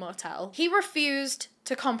any motel. He refused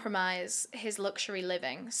to compromise his luxury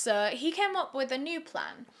living, so he came up with a new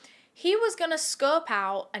plan. He was going to scope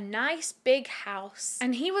out a nice big house,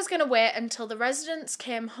 and he was going to wait until the residents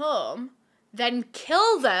came home, then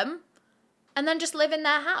kill them, and then just live in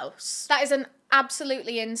their house. That is an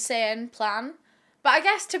absolutely insane plan. But I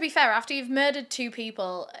guess, to be fair, after you've murdered 2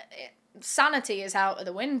 people, sanity is out of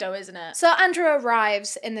the window, isn't it? So Andrew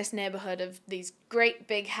arrives in this neighbourhood of these great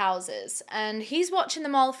big houses, and he's watching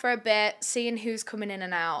them all for a bit, seeing who's coming in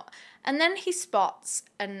and out. And then he spots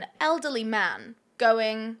an elderly man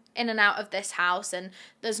going in and out of this house, and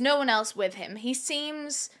there's no one else with him. He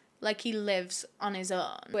seems like he lives on his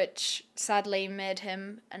own, which sadly made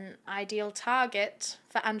him an ideal target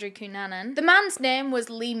for Andrew Cunanan. The man's name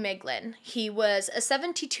was Lee Miglin. He was a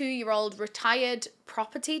 72-year-old retired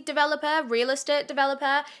property developer, real estate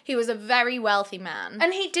developer. He was a very wealthy man.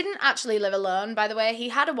 And he didn't actually live alone, by the way. He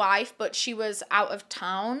had a wife, but she was out of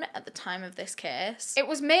town at the time of this case. It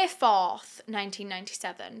was May 4th,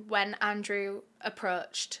 1997, when Andrew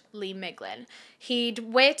approached Lee Miglin. He'd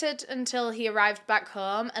waited until he arrived back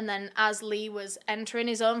home, and then as Lee was entering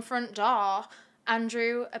his own front door,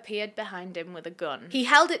 Andrew appeared behind him with a gun. He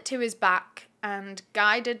held it to his back and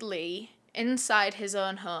guided Lee inside his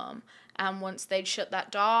own home, and once they'd shut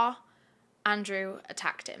that door, Andrew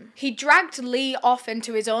attacked him. He dragged Lee off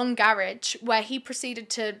into his own garage, where he proceeded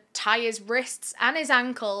to tie his wrists and his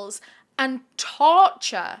ankles and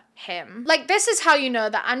torture him. Like, this is how you know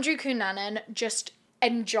that Andrew Cunanan just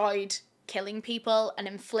enjoyed killing people and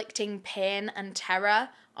inflicting pain and terror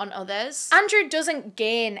on others. Andrew doesn't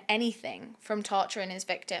gain anything from torturing his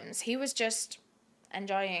victims. He was just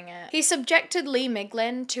enjoying it. He subjected Lee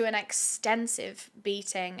Miglin to an extensive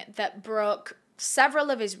beating that broke several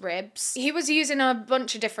of his ribs. He was using a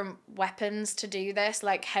bunch of different weapons to do this,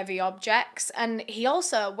 like heavy objects. And he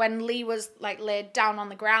also, when Lee was like laid down on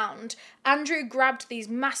the ground, Andrew grabbed these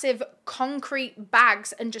massive concrete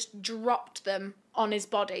bags and just dropped them on his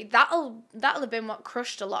body. That'll have been what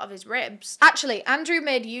crushed a lot of his ribs. Actually, Andrew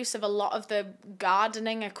made use of a lot of the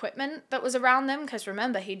gardening equipment that was around them, because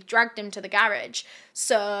remember, he dragged him to the garage.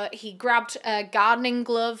 So he grabbed a gardening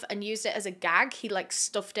glove and used it as a gag. He like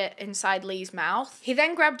stuffed it inside Lee's mouth. He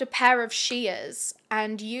then grabbed a pair of shears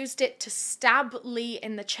and used it to stab Lee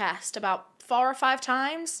in the chest about 4 or 5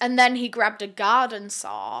 times. And then he grabbed a garden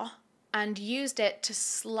saw and used it to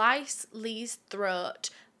slice Lee's throat,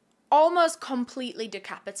 almost completely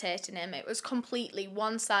decapitating him. It was completely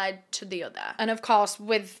one side to the other. And of course,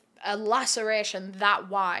 with a laceration that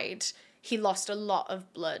wide, he lost a lot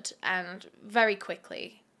of blood and very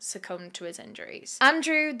quickly succumbed to his injuries.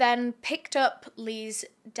 Andrew then picked up Lee's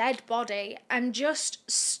dead body and just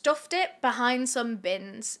stuffed it behind some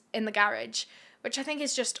bins in the garage, which I think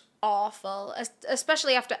is just awful,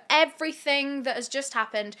 especially after everything that has just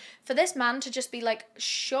happened. For this man to just be like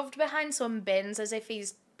shoved behind some bins as if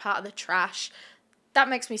he's part of the trash, that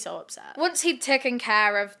makes me so upset. Once he'd taken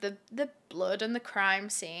care of the blood and the crime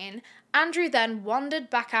scene, Andrew then wandered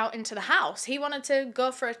back out into the house. He wanted to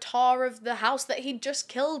go for a tour of the house that he'd just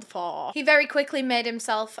killed for. He very quickly made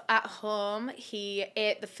himself at home. He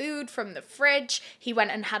ate the food from the fridge. He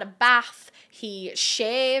went and had a bath. He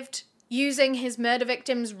shaved using his murder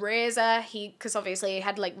victim's razor. Because obviously he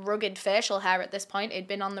had like rugged facial hair at this point. He'd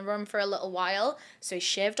been on the run for a little while, so he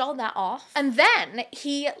shaved all that off. And then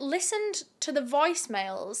he listened to the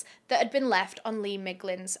voicemails that had been left on Lee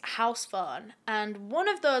Miglin's house phone. And one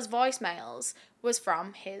of those voicemails was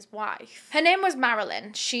from his wife. Her name was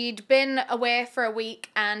Marilyn. She'd been away for a week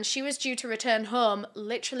and she was due to return home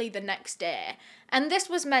literally the next day. And this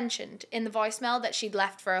was mentioned in the voicemail that she'd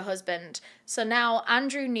left for her husband. So now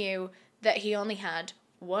Andrew knew that he only had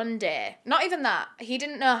one day. Not even that. He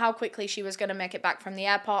didn't know how quickly she was going to make it back from the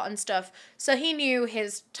airport and stuff. So he knew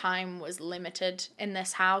his time was limited in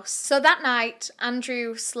this house. So that night,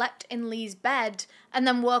 Andrew slept in Lee's bed and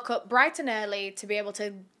then woke up bright and early to be able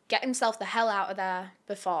to get himself the hell out of there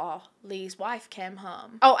before Lee's wife came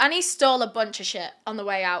home. Oh, and he stole a bunch of shit on the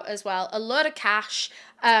way out as well. A load of cash,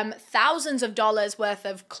 thousands of dollars worth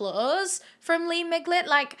of clothes from Lee Miglin,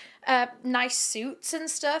 like nice suits and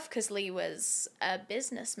stuff, because Lee was a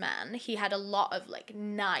businessman. He had a lot of like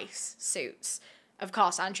nice suits. Of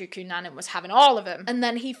course, Andrew Cunanan was having all of them. And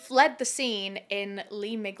then he fled the scene in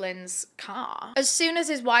Lee Miglin's car. As soon as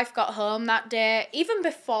his wife got home that day, even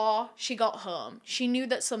before she got home, she knew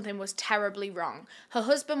that something was terribly wrong. Her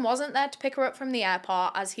husband wasn't there to pick her up from the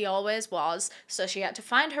airport, as he always was, so she had to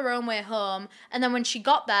find her own way home. And then when she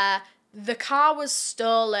got there, the car was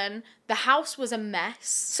stolen, the house was a mess.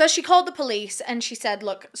 So she called the police and she said,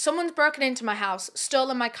 look, someone's broken into my house,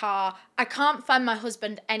 stolen my car, I can't find my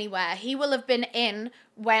husband anywhere. He will have been in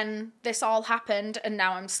when this all happened and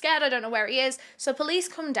now I'm scared, I don't know where he is. So police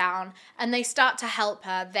come down and they start to help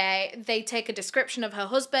her. They take a description of her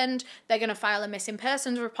husband, they're going to file a missing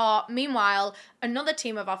persons report. Meanwhile, another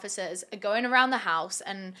team of officers are going around the house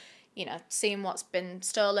and, you know, seeing what's been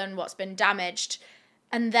stolen, what's been damaged.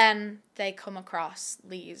 And then they come across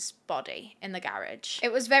Lee's body in the garage.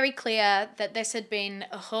 It was very clear that this had been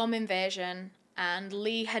a home invasion and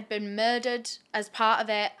Lee had been murdered as part of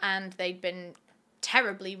it and they'd been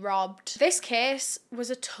terribly robbed. This case was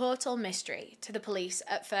a total mystery to the police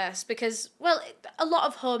at first because, well, a lot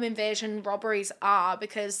of home invasion robberies are,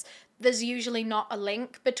 because there's usually not a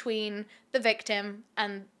link between the victim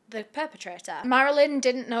and the perpetrator. Marilyn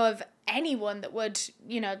didn't know of anyone that would,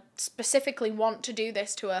 you know, specifically want to do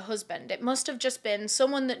this to her husband. It must have just been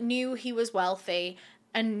someone that knew he was wealthy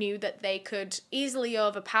and knew that they could easily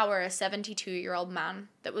overpower a 72-year-old man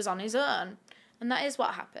that was on his own. And that is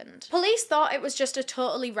what happened. Police thought it was just a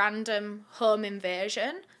totally random home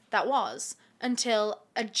invasion. That was, until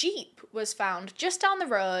a Jeep was found just down the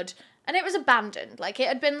road. And it was abandoned. Like, it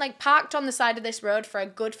had been, like, parked on the side of this road for a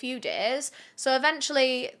good few days. So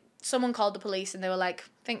eventually, someone called the police and they were like,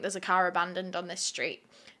 I think there's a car abandoned on this street.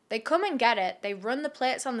 They come and get it. They run the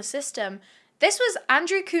plates on the system. This was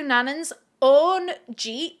Andrew Cunanan's own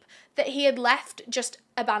Jeep that he had left just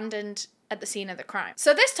abandoned at the scene of the crime.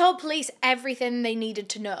 So this told police everything they needed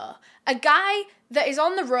to know. A guy that is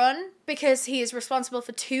on the run because he is responsible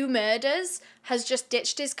for 2 murders has just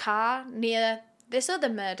ditched his car near this other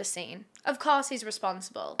murder scene. Of course he's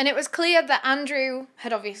responsible. And it was clear that Andrew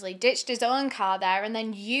had obviously ditched his own car there and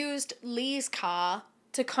then used Lee's car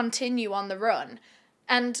to continue on the run.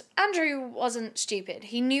 And Andrew wasn't stupid.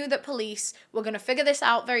 He knew that police were going to figure this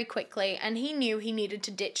out very quickly, and he knew he needed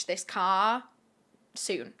to ditch this car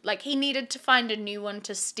soon. Like, he needed to find a new one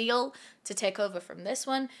to steal to take over from this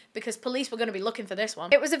one, because police were going to be looking for this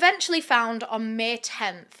one. It was eventually found on May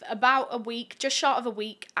 10th, about a week, just short of a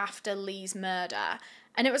week after Lee's murder.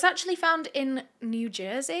 And it was actually found in New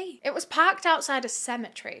Jersey. It was parked outside a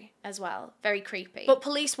cemetery as well. Very creepy. But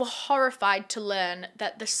police were horrified to learn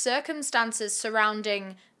that the circumstances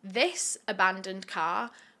surrounding this abandoned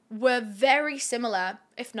car were very similar,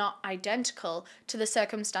 if not identical, to the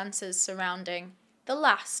circumstances surrounding the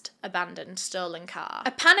last abandoned stolen car.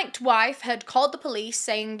 A panicked wife had called the police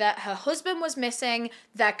saying that her husband was missing,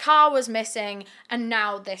 their car was missing, and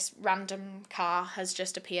now this random car has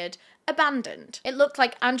just appeared abandoned. It looked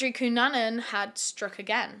like Andrew Cunanan had struck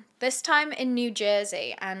again, this time in New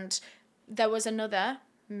Jersey, and there was another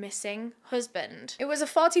missing husband. It was a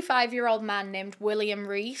 45-year-old man named William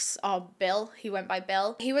Reese, or Bill, he went by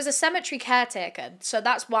Bill. He was a cemetery caretaker, so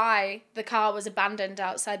that's why the car was abandoned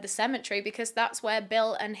outside the cemetery, because that's where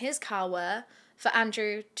Bill and his car were for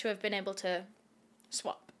Andrew to have been able to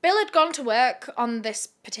swap. Bill had gone to work on this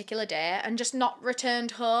particular day and just not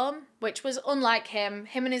returned home, which was unlike him.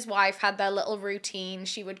 Him and his wife had their little routine.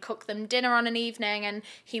 She would cook them dinner on an evening, and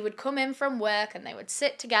he would come in from work and they would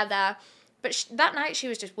sit together. But that night she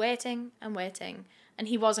was just waiting and waiting, and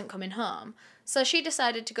he wasn't coming home. So she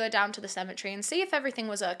decided to go down to the cemetery and see if everything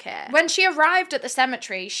was okay. When she arrived at the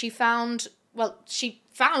cemetery, she found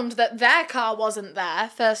that their car wasn't there,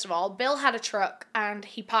 first of all. Bill had a truck, and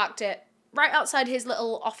he parked it right outside his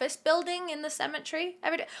little office building in the cemetery.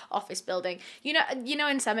 Office building. You know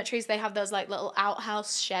in cemeteries they have those like little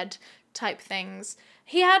outhouse shed type things.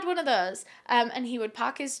 He had one of those, and he would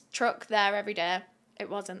park his truck there every day. It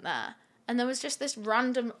wasn't there. And there was just this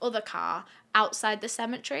random other car outside the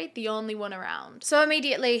cemetery, the only one around. So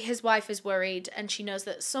immediately his wife is worried, and she knows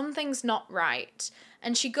that something's not right.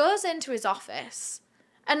 And she goes into his office,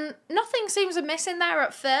 and nothing seems amiss in there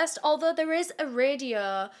at first, although there is a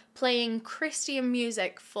radio playing Christian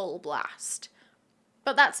music full blast.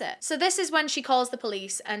 But that's it. So this is when she calls the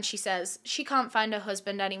police, and she says she can't find her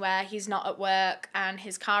husband anywhere, he's not at work, and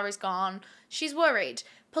his car is gone. She's worried.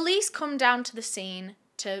 Police come down to the scene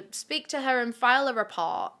to speak to her and file a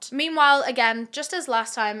report. Meanwhile, again, just as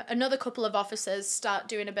last time, another couple of officers start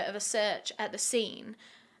doing a bit of a search at the scene.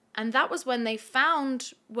 And that was when they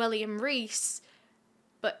found William Reese,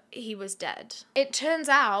 but he was dead. It turns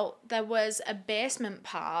out there was a basement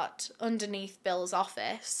part underneath Bill's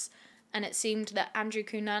office, and it seemed that Andrew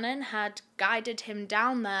Cunanan had guided him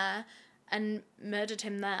down there and murdered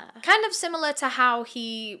him there. Kind of similar to how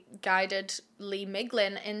he guided Lee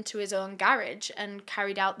Miglin into his own garage and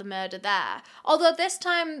carried out the murder there. Although this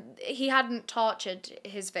time he hadn't tortured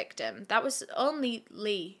his victim. That was only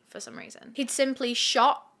Lee for some reason. He'd simply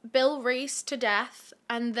shot Bill Reese to death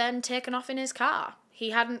and then taken off in his car.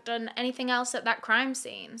 He hadn't done anything else at that crime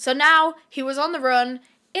scene. So now he was on the run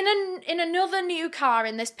in another new car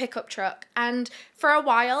in this pickup truck, and for a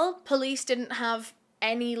while police didn't have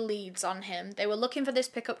any leads on him. They were looking for this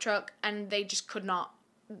pickup truck and they just couldn't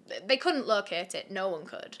locate it. No one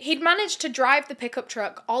could. He'd managed to drive the pickup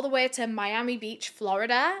truck all the way to Miami Beach,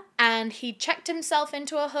 Florida, and he checked himself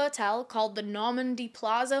into a hotel called the Normandy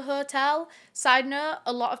Plaza Hotel. Side note,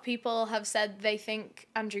 a lot of people have said they think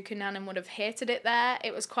Andrew Cunanan would have hated it there.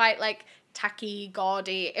 It was quite like tacky,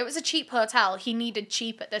 gaudy. It was a cheap hotel. He needed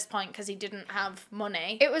cheap at this point because he didn't have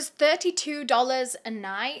money. It was $32 a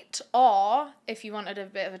night, or if you wanted a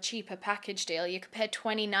bit of a cheaper package deal, you could pay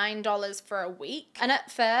 $29 for a week. And at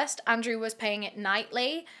first, Andrew was paying it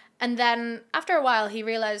nightly, and then after a while, he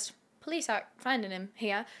realized police aren't finding him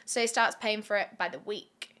here, so he starts paying for it by the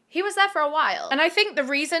week. He was there for a while. And I think the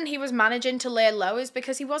reason he was managing to lay low is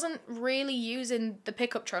because he wasn't really using the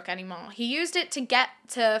pickup truck anymore. He used it to get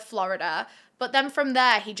to Florida, but then from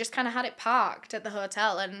there, he just kind of had it parked at the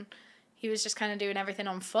hotel, and he was just kind of doing everything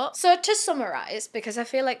on foot. So to summarize, because I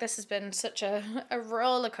feel like this has been such a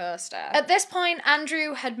roller coaster. At this point,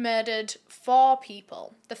 Andrew had murdered 4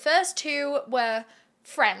 people. The first 2 were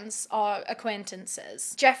friends or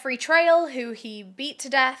acquaintances. Jeffrey Trail, who he beat to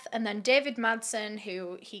death, and then David Madsen,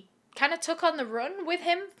 who he kind of took on the run with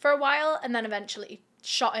him for a while and then eventually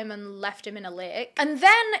shot him and left him in a lake. And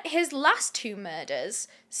then his last 2 murders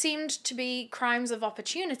seemed to be crimes of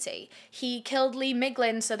opportunity. He killed Lee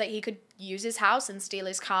Miglin so that he could use his house and steal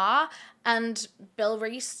his car, and Bill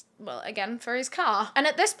Reese, well, again, for his car. And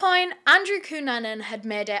at this point, Andrew Cunanan had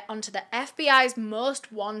made it onto the FBI's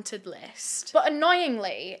most wanted list. But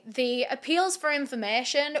annoyingly, the appeals for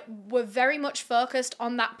information were very much focused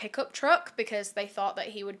on that pickup truck because they thought that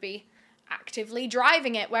he would be actively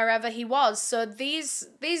driving it wherever he was. So these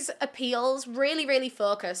appeals really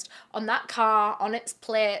focused on that car, on its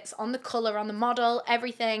plates, on the colour, on the model,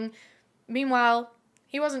 everything. Meanwhile,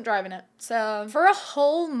 he wasn't driving it. So for a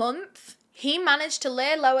whole month, he managed to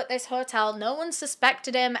lay low at this hotel. No one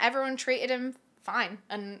suspected him. Everyone treated him fine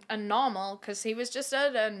and normal because he was just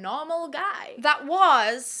a normal guy. That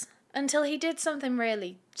was until he did something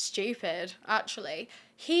really stupid, actually.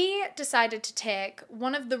 He decided to take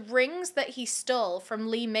one of the rings that he stole from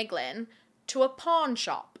Lee Miglin to a pawn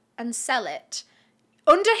shop and sell it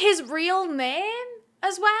under his real name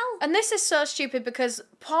as well. And this is so stupid because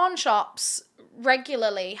pawn shops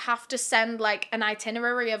regularly have to send like an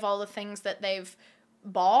itinerary of all the things that they've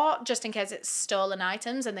bought just in case it's stolen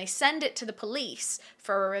items, and they send it to the police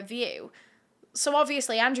for a review. So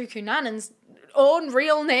obviously Andrew Cunanan's own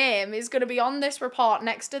real name is going to be on this report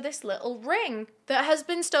next to this little ring that has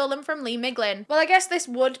been stolen from Lee Miglin. Well, I guess this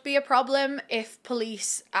would be a problem if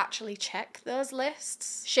police actually check those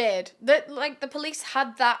lists. Shade. The police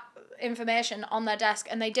had that information on their desk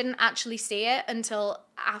and they didn't actually see it until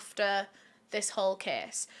after this whole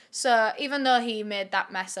case. So even though he made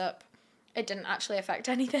that mess up, it didn't actually affect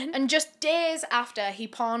anything. And just days after he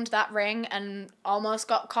pawned that ring and almost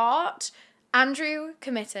got caught, Andrew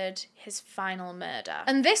committed his final murder.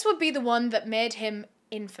 And this would be the one that made him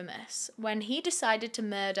infamous, when he decided to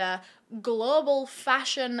murder global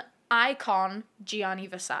fashion icon Gianni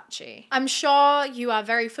Versace. I'm sure you are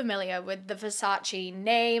very familiar with the Versace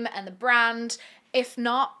name and the brand. If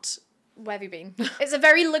not, where have you been? It's a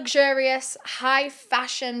very luxurious, high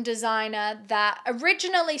fashion designer that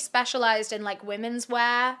originally specialized in like women's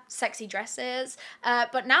wear, sexy dresses,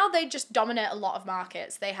 but now they just dominate a lot of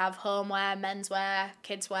markets. They have homeware, menswear,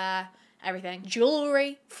 kidswear, everything.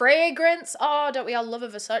 Jewelry, fragrance. Oh, don't we all love a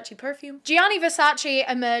Versace perfume? Gianni Versace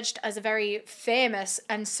emerged as a very famous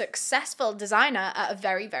and successful designer at a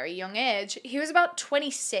very young age. He was about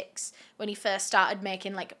 26 when he first started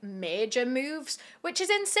making like major moves, which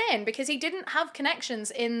is insane because he didn't have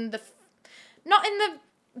connections in the, not in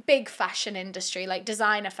the big fashion industry, like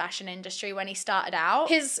designer fashion industry when he started out.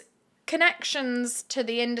 His connections to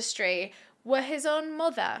the industry were his own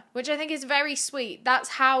mother, which I think is very sweet. That's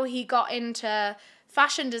how he got into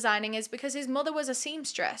fashion designing, is because his mother was a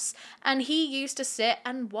seamstress and he used to sit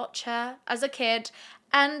and watch her as a kid,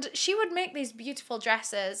 and she would make these beautiful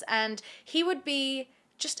dresses and he would be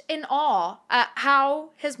just in awe at how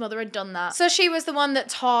his mother had done that. So she was the one that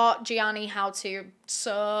taught Gianni how to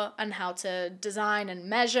sew and how to design and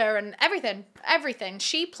measure and everything.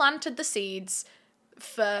 She planted the seeds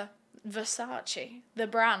for Versace, the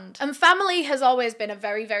brand. And family has always been a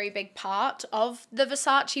very big part of the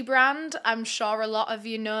Versace brand. I'm sure a lot of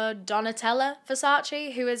you know Donatella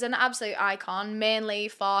Versace, who is an absolute icon, mainly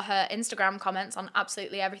for her Instagram comments on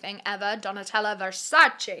absolutely everything ever. Donatella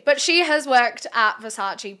Versace. But she has worked at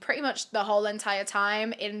Versace pretty much the whole entire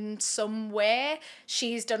time in some way.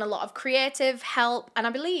 She's done a lot of creative help, and I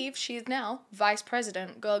believe she's now vice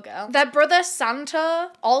president. Go girl. Their brother Santo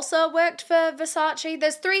also worked for Versace.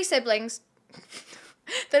 There's 3 siblings.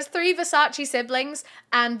 There's 3 Versace siblings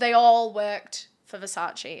and they all worked for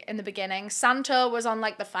Versace in the beginning. Santo was on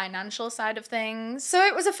like the financial side of things. So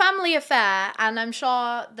it was a family affair, and I'm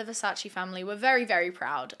sure the Versace family were very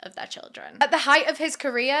proud of their children. At the height of his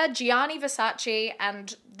career, Gianni Versace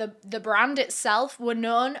and the brand itself were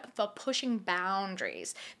known for pushing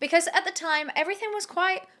boundaries, because at the time everything was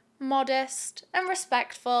quite modest and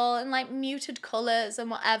respectful and like muted colours and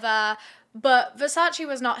whatever. But Versace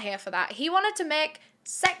was not here for that. He wanted to make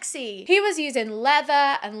sexy. He was using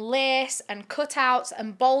leather and lace and cutouts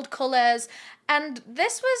and bold colours, and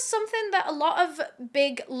this was something that a lot of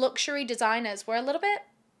big luxury designers were a little bit...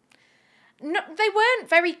 No, they weren't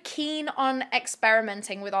very keen on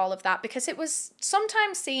experimenting with all of that because it was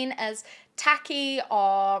sometimes seen as tacky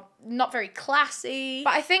or not very classy.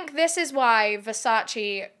 But I think this is why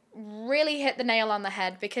Versace really hit the nail on the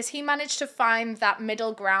head, because he managed to find that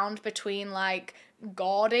middle ground between like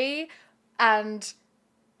gaudy and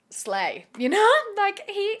slay, you know? Like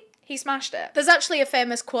he smashed it. There's actually a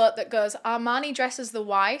famous quote that goes, "Armani dresses the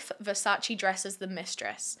wife, Versace dresses the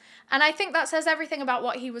mistress." And I think that says everything about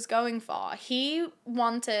what he was going for. He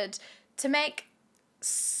wanted to make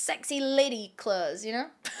sexy lady clothes, you know?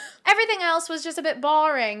 Everything else was just a bit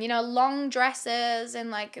boring, you know, long dresses and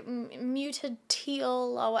like muted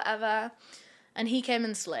teal or whatever. And he came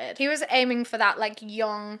and slayed. He was aiming for that like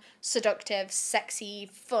young, seductive, sexy,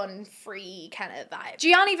 fun, free kind of vibe.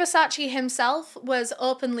 Gianni Versace himself was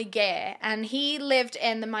openly gay, and he lived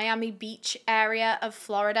in the Miami Beach area of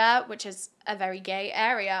Florida, which is a very gay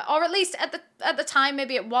area, or at least at the time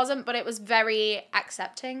maybe it wasn't, but it was very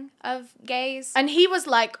accepting of gays. And he was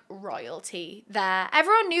like royalty there.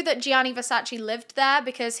 Everyone knew that Gianni Versace lived there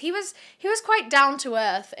because he was quite down to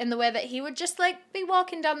earth in the way that he would just like be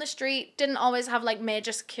walking down the street, didn't always have like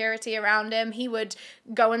major security around him. He would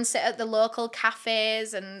go and sit at the local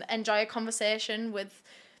cafes and enjoy a conversation with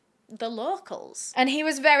the locals. And he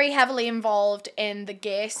was very heavily involved in the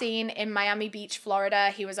gay scene in Miami Beach,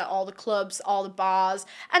 Florida. He was at all the clubs, all the bars.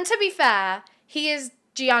 And to be fair, he is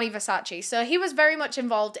Gianni Versace, so he was very much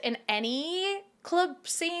involved in any club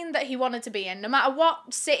scene that he wanted to be in. No matter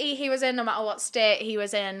what city he was in, no matter what state he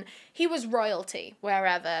was in, he was royalty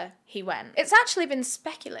wherever he went. It's actually been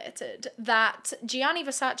speculated that Gianni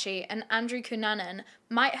Versace and Andrew Cunanan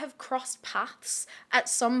might have crossed paths at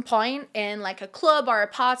some point in like a club or a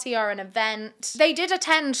party or an event. They did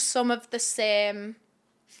attend some of the same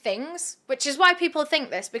things, which is why people think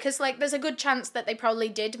this, because like there's a good chance that they probably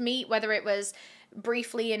did meet, whether it was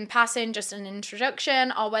briefly in passing, just an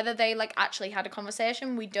introduction, or whether they like actually had a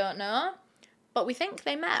conversation. We don't know, but we think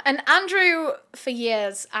they met. And Andrew, for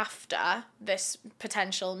years after this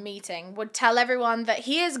potential meeting, would tell everyone that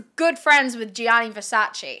he is good friends with Gianni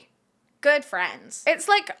Versace. Good friends. It's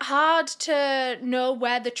like hard to know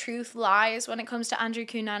where the truth lies when it comes to Andrew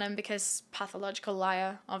Cunanan, because pathological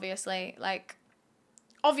liar, obviously. Like,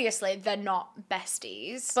 obviously, they're not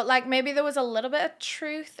besties, but like maybe there was a little bit of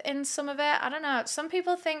truth in some of it. I don't know. Some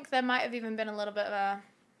people think there might have even been a little bit of a,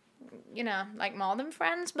 you know, like more than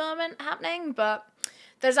friends moment happening, but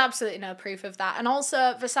there's absolutely no proof of that. And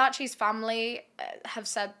also, Versace's family have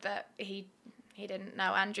said that he didn't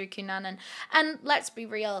know Andrew Cunanan. And let's be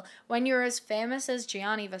real, when you're as famous as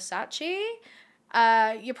Gianni Versace,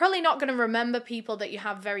 you're probably not going to remember people that you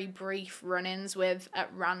have very brief run-ins with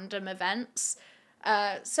at random events.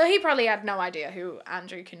 So he probably had no idea who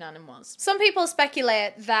Andrew Cunanan was. Some people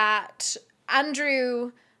speculate that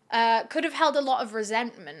Andrew could have held a lot of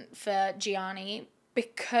resentment for Gianni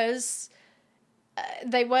because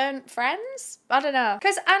they weren't friends? I don't know.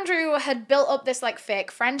 Because Andrew had built up this like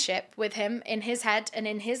fake friendship with him in his head and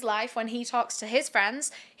in his life when he talks to his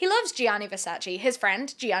friends. He loves Gianni Versace, his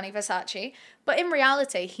friend, Gianni Versace. But in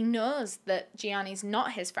reality, he knows that Gianni's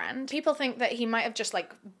not his friend. People think that he might have just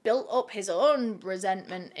like built up his own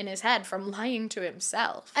resentment in his head from lying to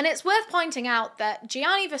himself. And it's worth pointing out that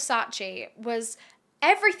Gianni Versace was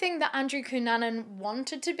everything that Andrew Cunanan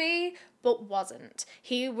wanted to be, but wasn't.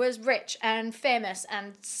 He was rich and famous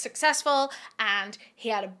and successful, and he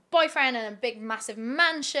had a boyfriend and a big massive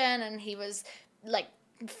mansion, and he was like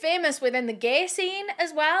famous within the gay scene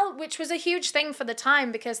as well, which was a huge thing for the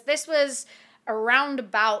time because this was around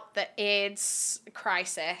about the AIDS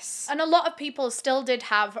crisis. And a lot of people still did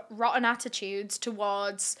have rotten attitudes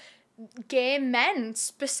towards gay men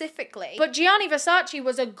specifically. But Gianni Versace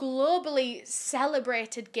was a globally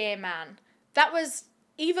celebrated gay man. That was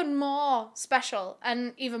even more special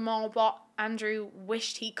and even more what Andrew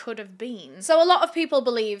wished he could have been. So a lot of people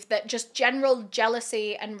believe that just general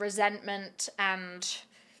jealousy and resentment and,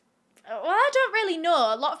 well, I don't really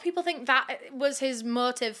know. A lot of people think that was his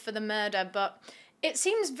motive for the murder, but it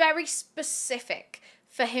seems very specific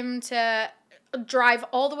for him to drive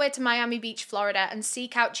all the way to Miami Beach, Florida and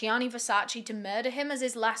seek out Gianni Versace to murder him as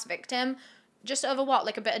his last victim, just over what,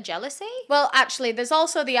 like a bit of jealousy? Well, actually, there's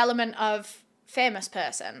also the element of famous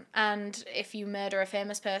person, and if you murder a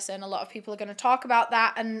famous person, a lot of people are going to talk about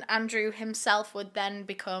that, and Andrew himself would then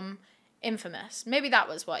become infamous. Maybe that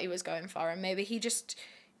was what he was going for, and maybe he just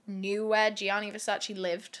knew where Gianni Versace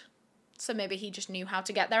lived, so maybe he just knew how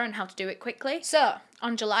to get there and how to do it quickly. So,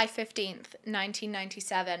 on July 15th,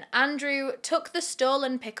 1997, Andrew took the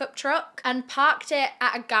stolen pickup truck and parked it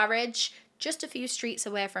at a garage just a few streets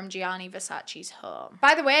away from Gianni Versace's home.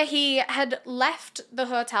 By the way, he had left the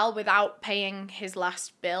hotel without paying his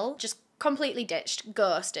last bill, just completely ditched,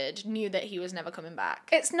 ghosted, knew that he was never coming back.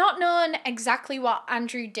 It's not known exactly what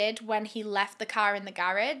Andrew did when he left the car in the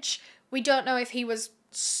garage. We don't know if he was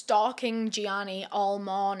stalking Gianni all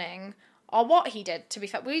morning or what he did, to be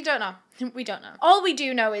fair. We don't know. We don't know. All we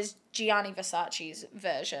do know is Gianni Versace's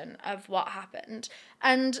version of what happened.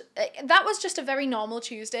 And that was just a very normal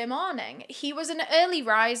Tuesday morning. He was an early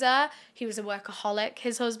riser. He was a workaholic,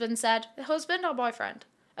 his husband said. Husband or boyfriend?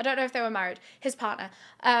 I don't know if they were married, his partner,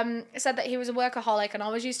 said that he was a workaholic and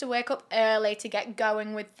always used to wake up early to get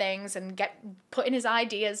going with things and get putting his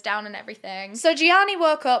ideas down and everything. So Gianni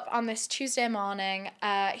woke up on this Tuesday morning.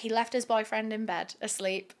 He left his boyfriend in bed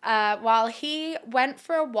asleep while he went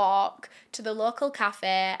for a walk to the local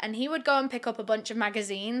cafe, and he would go and pick up a bunch of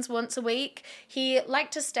magazines once a week. He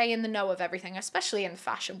liked to stay in the know of everything, especially in the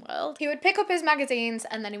fashion world. He would pick up his magazines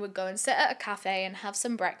and then he would go and sit at a cafe and have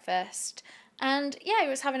some breakfast. And yeah, he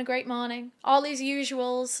was having a great morning. All his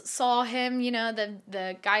usuals saw him, you know,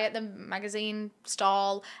 the guy at the magazine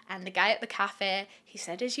stall and the guy at the cafe. He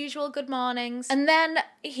said his usual good mornings. And then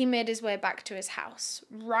he made his way back to his house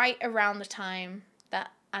right around the time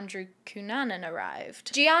that Andrew Cunanan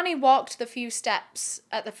arrived. Gianni walked the few steps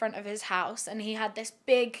at the front of his house and he had this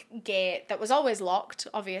big gate that was always locked,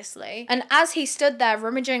 obviously. And as he stood there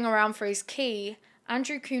rummaging around for his key,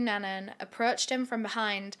 Andrew Cunanan approached him from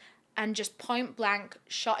behind and just point blank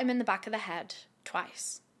shot him in the back of the head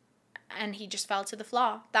twice. And he just fell to the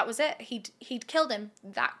floor. That was it. He'd killed him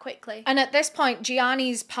that quickly. And at this point,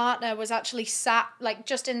 Gianni's partner was actually sat like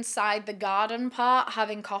just inside the garden part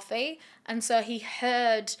having coffee. And so he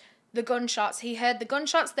heard the gunshots. He heard the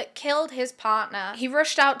gunshots that killed his partner. He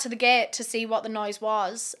rushed out to the gate to see what the noise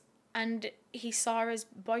was. And he saw his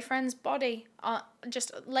boyfriend's body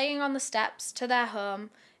just laying on the steps to their home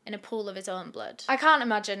in a pool of his own blood. I can't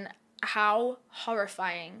imagine how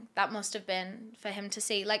horrifying that must have been for him to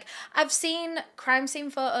see. Like, I've seen crime scene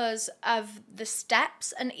photos of the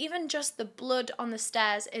steps, and even just the blood on the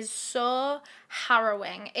stairs is so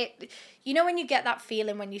harrowing. You know when you get that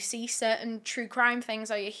feeling when you see certain true crime things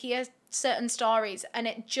or you hear certain stories and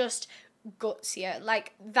it just guts you?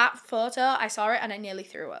 Like, that photo, I saw it and I nearly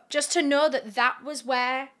threw up. Just to know that that was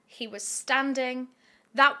where he was standing.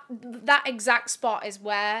 That exact spot is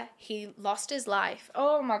where he lost his life.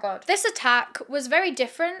 Oh my God. This attack was very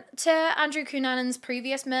different to Andrew Cunanan's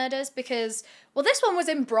previous murders because, well, this one was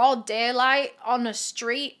in broad daylight on a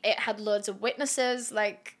street. It had loads of witnesses.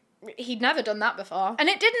 Like, he'd never done that before. And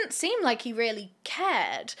it didn't seem like he really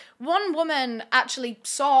cared. One woman actually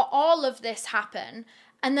saw all of this happen,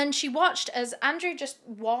 and then she watched as Andrew just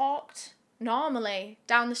walked normally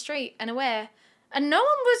down the street and away. And no one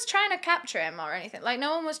was trying to capture him or anything. Like,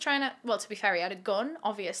 no one was trying to... Well, to be fair, he had a gun,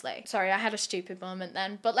 obviously. Sorry, I had a stupid moment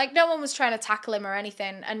then. But, like, no one was trying to tackle him or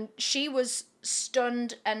anything. And she was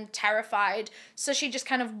stunned and terrified. So she just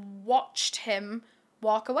kind of watched him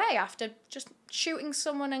walk away after just shooting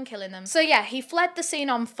someone and killing them. So, yeah, he fled the scene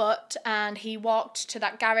on foot and he walked to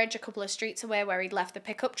that garage a couple of streets away where he'd left the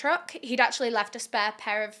pickup truck. He'd actually left a spare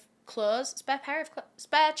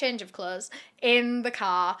change of clothes in the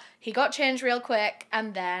car. He got changed real quick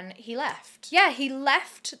and then he left. Yeah, he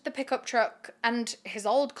left the pickup truck and his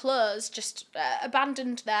old clothes just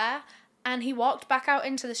abandoned there, and he walked back out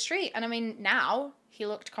into the street. And I mean, now he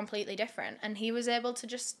looked completely different and he was able to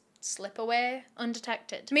just slip away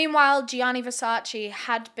undetected. Meanwhile, Gianni Versace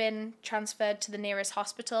had been transferred to the nearest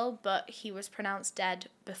hospital, but he was pronounced dead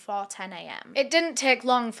before 10 a.m. It didn't take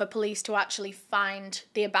long for police to actually find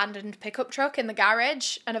the abandoned pickup truck in the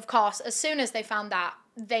garage, and of course, as soon as they found that,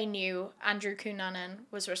 they knew Andrew Cunanan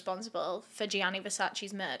was responsible for Gianni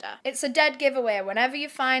Versace's murder. It's a dead giveaway. Whenever you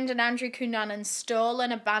find an Andrew Cunanan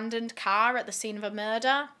stolen abandoned car at the scene of a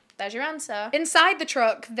murder, there's your answer. Inside the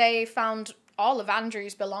truck, they found all of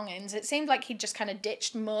Andrew's belongings. It seemed like he'd just kind of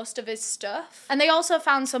ditched most of his stuff. And they also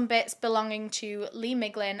found some bits belonging to Lee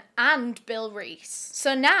Miglin and Bill Reese.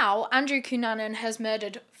 So now Andrew Cunanan has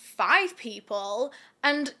murdered 5 people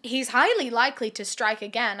and he's highly likely to strike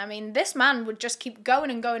again. I mean, this man would just keep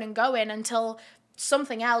going and going and going until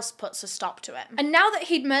something else puts a stop to him. And now that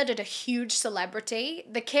he'd murdered a huge celebrity,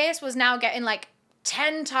 the case was now getting like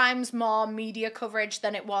 10 times more media coverage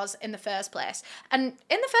than it was in the first place. And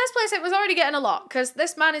in the first place, it was already getting a lot because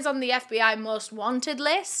this man is on the FBI most wanted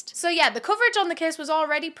list. So yeah, the coverage on the case was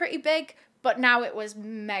already pretty big, but now it was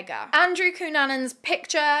mega. Andrew Cunanan's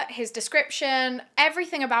picture, his description,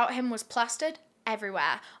 everything about him was plastered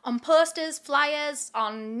everywhere. On posters, flyers,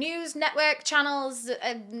 on news network channels,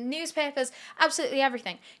 newspapers, absolutely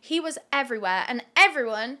everything. He was everywhere and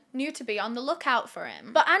everyone knew to be on the lookout for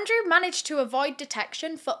him. But Andrew managed to avoid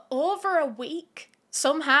detection for over a week.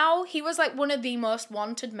 Somehow, he was like one of the most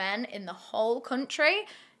wanted men in the whole country,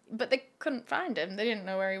 but they couldn't find him. They didn't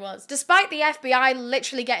know where he was. Despite the FBI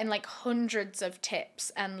literally getting like hundreds of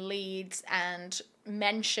tips and leads and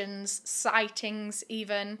mentions, sightings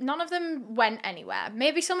even, none of them went anywhere.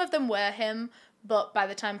 Maybe some of them were him, but by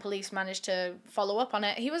the time police managed to follow up on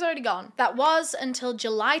it, he was already gone. That was until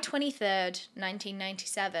July 23rd,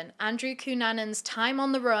 1997. Andrew Cunanan's time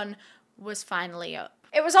on the run was finally up.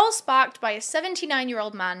 It was all sparked by a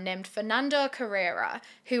 79-year-old man named Fernando Carrera,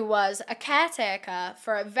 who was a caretaker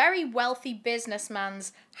for a very wealthy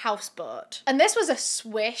businessman's houseboat. And this was a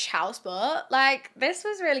swish houseboat. Like, this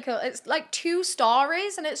was really cool. It's like 2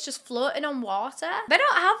 stories and it's just floating on water. They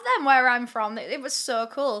don't have them where I'm from. It was so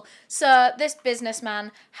cool. So this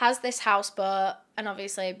businessman has this houseboat, and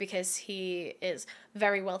obviously because he is a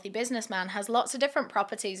very wealthy businessman, has lots of different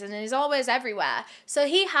properties and is always everywhere. So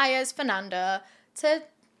he hires Fernando to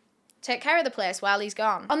take care of the place while he's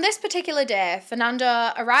gone. On this particular day,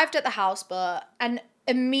 Fernando arrived at the houseboat, and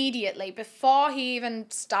immediately, before he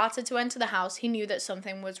even started to enter the house, he knew that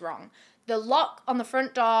something was wrong. The lock on the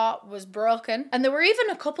front door was broken, and there were even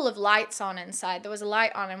a couple of lights on inside. There was a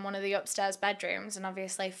light on in one of the upstairs bedrooms, and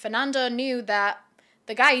obviously Fernando knew that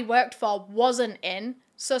the guy he worked for wasn't in,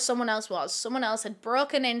 so someone else was. Someone else had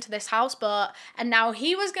broken into this houseboat, and now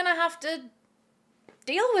he was gonna have to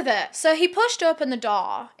deal with it. So he pushed open the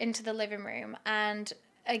door into the living room, and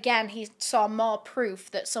again, he saw more proof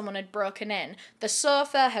that someone had broken in. The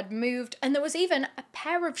sofa had moved, and there was even a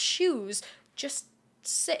pair of shoes just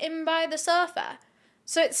sitting by the sofa.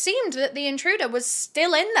 So it seemed that the intruder was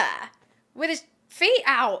still in there with his feet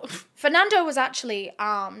out. Fernando was actually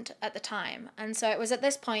armed at the time, and so it was at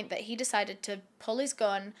this point that he decided to pull his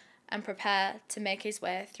gun and prepare to make his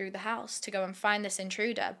way through the house to go and find this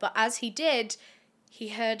intruder. But as he did, he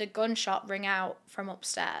heard a gunshot ring out from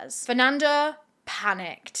upstairs. Fernando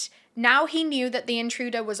panicked. Now he knew that the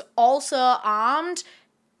intruder was also armed.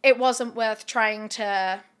 It wasn't worth trying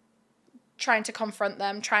to confront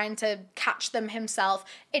them, trying to catch them himself.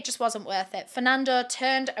 It just wasn't worth it. Fernando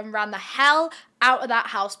turned and ran the hell out of that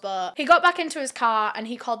houseboat. He got back into his car and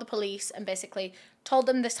he called the police and basically told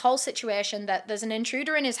them this whole situation, that there's an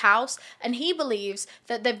intruder in his house and he believes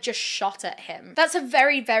that they've just shot at him. That's a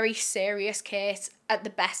very, very serious case. At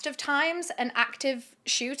the best of times, an active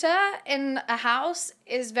shooter in a house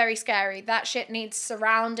is very scary. That shit needs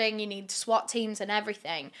surrounding, you need SWAT teams and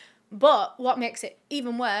everything. But what makes it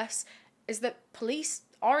even worse is that police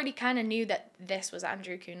already kind of knew that this was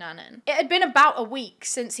Andrew Cunanan. It had been about a week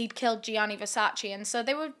since he'd killed Gianni Versace, and so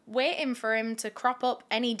they were waiting for him to crop up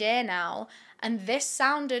any day now, and this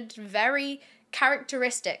sounded very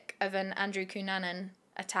characteristic of an Andrew Cunanan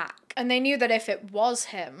attack. And they knew that if it was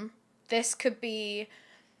him, this could be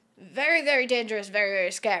very, very dangerous, very,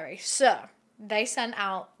 very scary. So they sent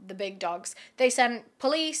out the big dogs. They sent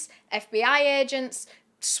police, FBI agents,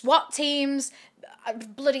 SWAT teams,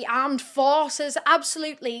 bloody armed forces.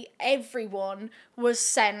 Absolutely everyone was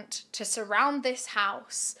sent to surround this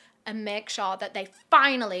house and make sure that they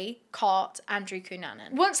finally caught Andrew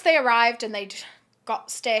Cunanan. Once they arrived and they'd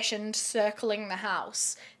got stationed circling the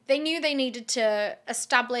house, they knew they needed to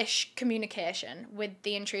establish communication with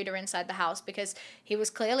the intruder inside the house because he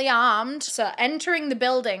was clearly armed, so entering the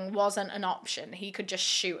building wasn't an option. He could just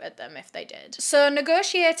shoot at them if they did. So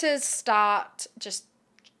negotiators start just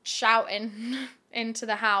shouting into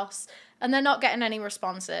the house and they're not getting any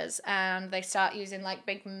responses, and they start using like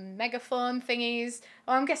big megaphone thingies.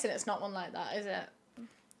 Oh, I'm guessing it's not one like that, is it?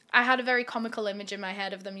 I had a very comical image in my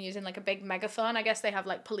head of them using like a big megaphone. I guess they have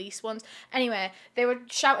like police ones. Anyway, they were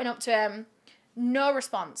shouting up to him. No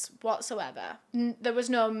response whatsoever. There was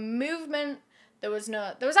no movement. There was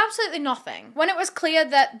absolutely nothing. When it was clear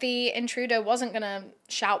that the intruder wasn't gonna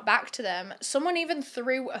shout back to them, someone even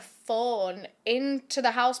threw a phone into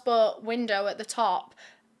the houseboat window at the top.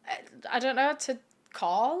 I don't know, to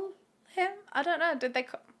call him? I don't know,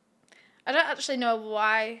 I don't actually know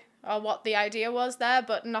why or what the idea was there,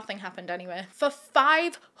 but nothing happened anyway. For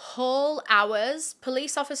 5 whole hours,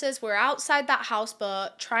 police officers were outside that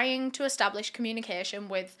houseboat trying to establish communication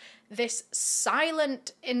with this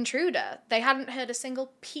silent intruder. They hadn't heard a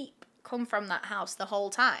single peep come from that house the whole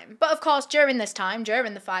time. But of course, during this time,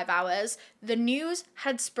 during the 5 hours, the news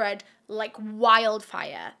had spread like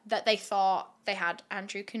wildfire that they thought they had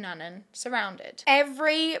Andrew Cunanan surrounded.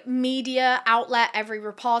 Every media outlet, every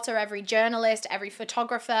reporter, every journalist, every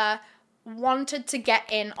photographer wanted to get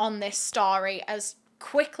in on this story as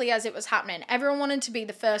quickly as it was happening. Everyone wanted to be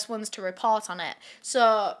the first ones to report on it.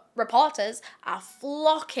 So reporters are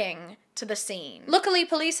flocking to the scene. Luckily,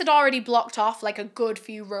 police had already blocked off like a good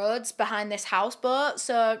few roads behind this houseboat,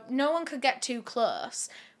 so no one could get too close.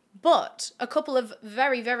 But a couple of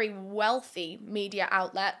very, very wealthy media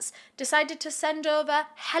outlets decided to send over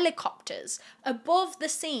helicopters above the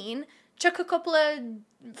scene, chuck a couple of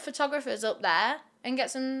photographers up there and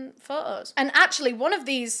get some photos. And actually, one of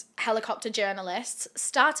these helicopter journalists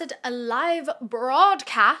started a live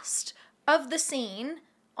broadcast of the scene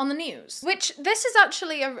on the news. Which, this is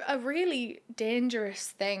actually a really dangerous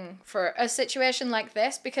thing for a situation like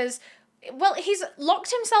this, because Well, he's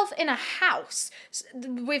locked himself in a house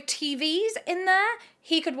with TVs in there.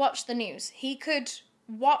 He could watch the news. He could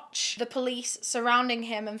watch the police surrounding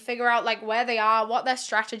him and figure out, like, where they are, what their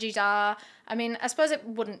strategies are. I mean, I suppose it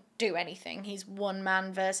wouldn't do anything. He's one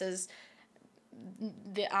man versus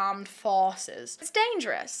the armed forces. It's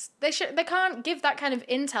dangerous. They can't give that kind of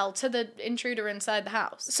intel to the intruder inside the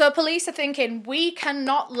house. So police are thinking, we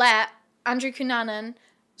cannot let Andrew Cunanan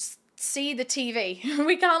see the TV.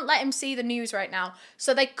 We can't let him see the news right now.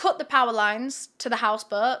 So they cut the power lines to the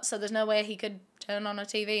houseboat, so there's no way he could turn on a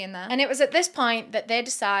TV in there. And it was at this point that they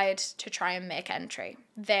decide to try and make entry.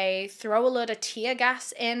 They throw a load of tear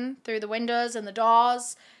gas in through the windows and the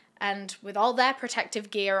doors, and with all their protective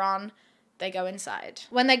gear on, they go inside.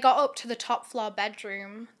 When they got up to the top floor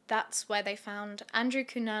bedroom, that's where they found Andrew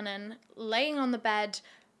Cunanan laying on the bed,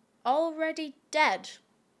 already dead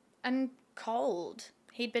and cold.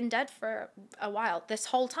 He'd been dead for a while. This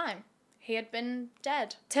whole time, he had been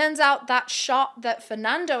dead. Turns out that shot that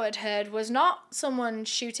Fernando had heard was not someone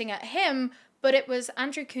shooting at him, but it was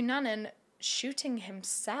Andrew Cunanan shooting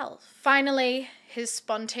himself. Finally, his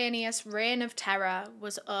spontaneous reign of terror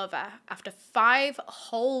was over. After 5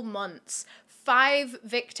 whole months, 5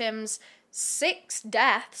 victims, 6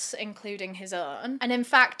 deaths, including his own. And in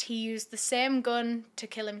fact, he used the same gun to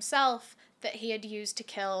kill himself that he had used to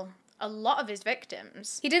kill a lot of his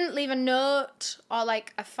victims. He didn't leave a note or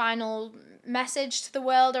like a final message to the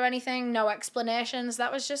world or anything, no explanations.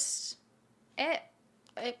 That was just it.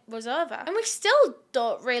 It was over. And we still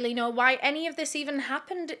don't really know why any of this even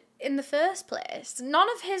happened in the first place. None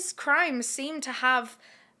of his crimes seem to have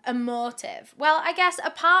a motive. Well, I guess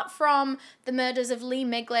apart from the murders of Lee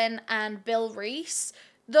Miglin and Bill Reese,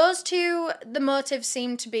 those two, the motive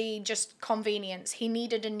seemed to be just convenience. He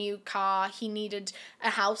needed a new car, he needed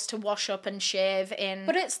a house to wash up and shave in.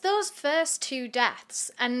 But it's those first 2 deaths,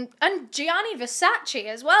 and Gianni Versace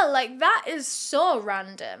as well, like that is so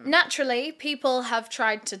random. Naturally, people have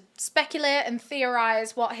tried to speculate and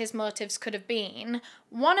theorize what his motives could have been,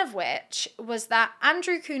 one of which was that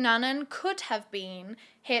Andrew Cunanan could have been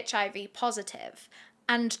HIV positive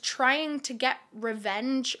and trying to get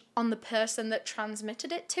revenge on the person that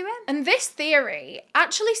transmitted it to him. And this theory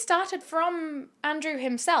actually started from Andrew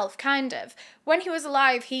himself, kind of. When he was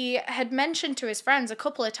alive, he had mentioned to his friends a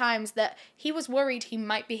couple of times that he was worried he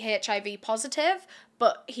might be HIV positive,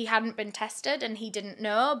 but he hadn't been tested and he didn't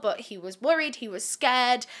know, but he was worried, he was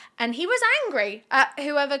scared, and he was angry at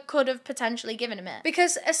whoever could have potentially given him it.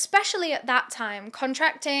 Because especially at that time,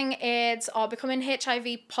 contracting AIDS or becoming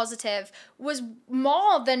HIV positive was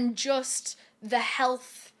more than just the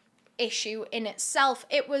health issue in itself.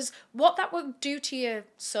 It was what that would do to you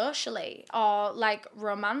socially or like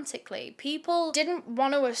romantically. People didn't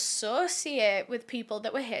want to associate with people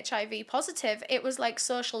that were HIV positive. It was like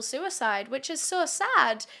social suicide, which is so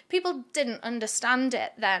sad. People didn't understand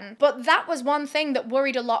it then. But that was one thing that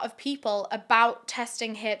worried a lot of people about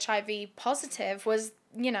testing HIV positive was,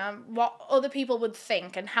 you know, what other people would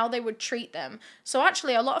think and how they would treat them. So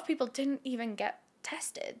actually a lot of people didn't even get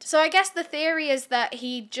tested. So I guess the theory is that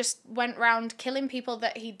he just went round killing people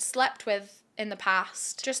that he'd slept with in the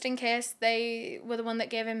past, just in case they were the one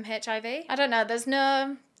that gave him HIV. I don't know,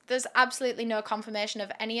 there's absolutely no confirmation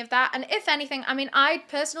of any of that. And if anything, I mean, I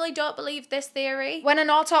personally don't believe this theory. When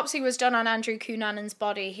an autopsy was done on Andrew Cunanan's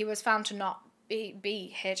body, he was found to not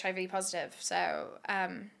be HIV positive. So, I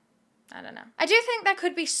don't know. I do think there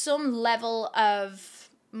could be some level of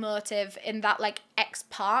motive in that like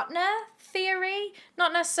ex-partner theory,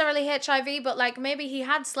 not necessarily HIV, but like maybe he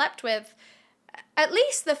had slept with at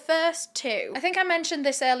least the first 2. I think I mentioned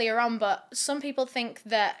this earlier on, but some people think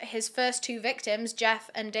that his first 2 victims, Jeff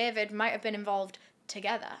and David, might have been involved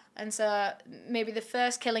together. And so maybe the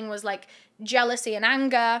first killing was like jealousy and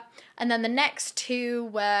anger, and then the next 2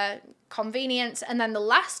 were convenience, and then the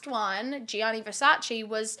last one, Gianni Versace,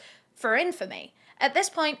 was for infamy. At this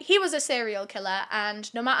point, he was a serial killer,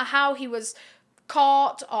 and no matter how he was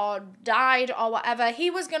caught or died or whatever,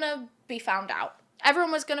 he was gonna be found out.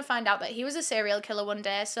 Everyone was gonna find out that he was a serial killer one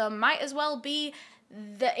day, so might as well be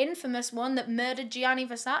the infamous one that murdered Gianni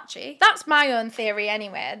Versace. That's my own theory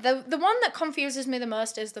anyway. The one that confuses me the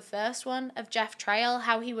most is the first one of Jeff Trail,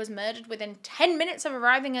 how he was murdered within 10 minutes of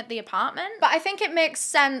arriving at the apartment. But I think it makes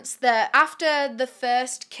sense that after the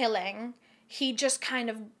first killing, he just kind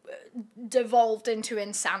of devolved into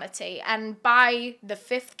insanity. And by the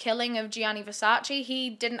 5th killing of Gianni Versace, he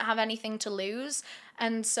didn't have anything to lose.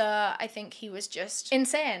 And so I think he was just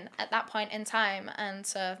insane at that point in time. And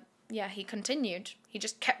so, yeah, he continued. He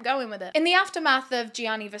just kept going with it. In the aftermath of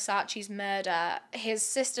Gianni Versace's murder, his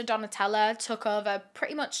sister Donatella took over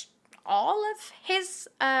pretty much all of his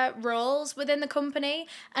roles within the company,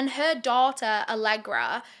 and her daughter,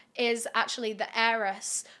 Allegra, is actually the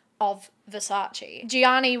heiress of Versace.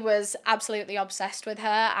 Gianni was absolutely obsessed with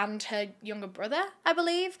her and her younger brother, I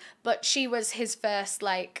believe, but she was his first,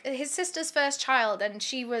 like, his sister's first child, and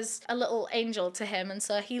she was a little angel to him, and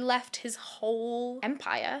so he left his whole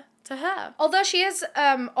empire to her. Although she is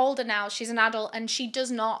older now, she's an adult, and she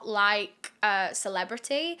does not like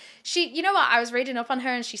celebrity. You know what, I was reading up on her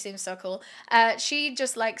and she seems so cool. She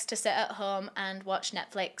just likes to sit at home and watch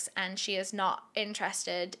Netflix, and she is not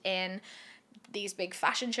interested in these big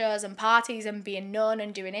fashion shows and parties and being known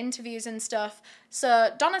and doing interviews and stuff.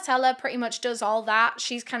 So Donatella pretty much does all that.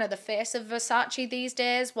 She's kind of the face of Versace these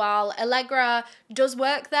days, while Allegra does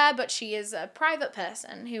work there, but she is a private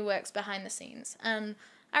person who works behind the scenes. And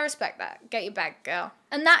I respect that. Get your bag, girl.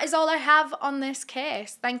 And that is all I have on this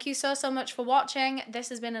case. Thank you so much for watching. This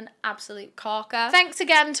has been an absolute corker. Thanks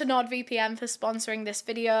again to NordVPN for sponsoring this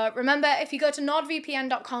video. Remember, if you go to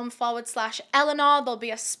nordvpn.com/Eleanor, there'll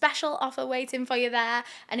be a special offer waiting for you there,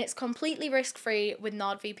 and it's completely risk-free with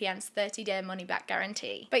NordVPN's 30-day money-back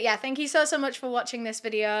guarantee. But yeah, thank you so much for watching this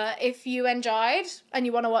video. If you enjoyed and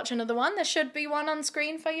you want to watch another one, there should be one on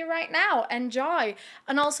screen for you right now. Enjoy.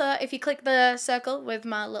 And also, if you click the circle with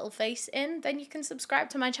my little face in, then you can subscribe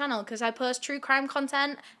to my channel, because I post true crime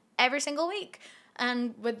content every single week.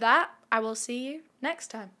 And with that, I will see you next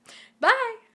time. Bye!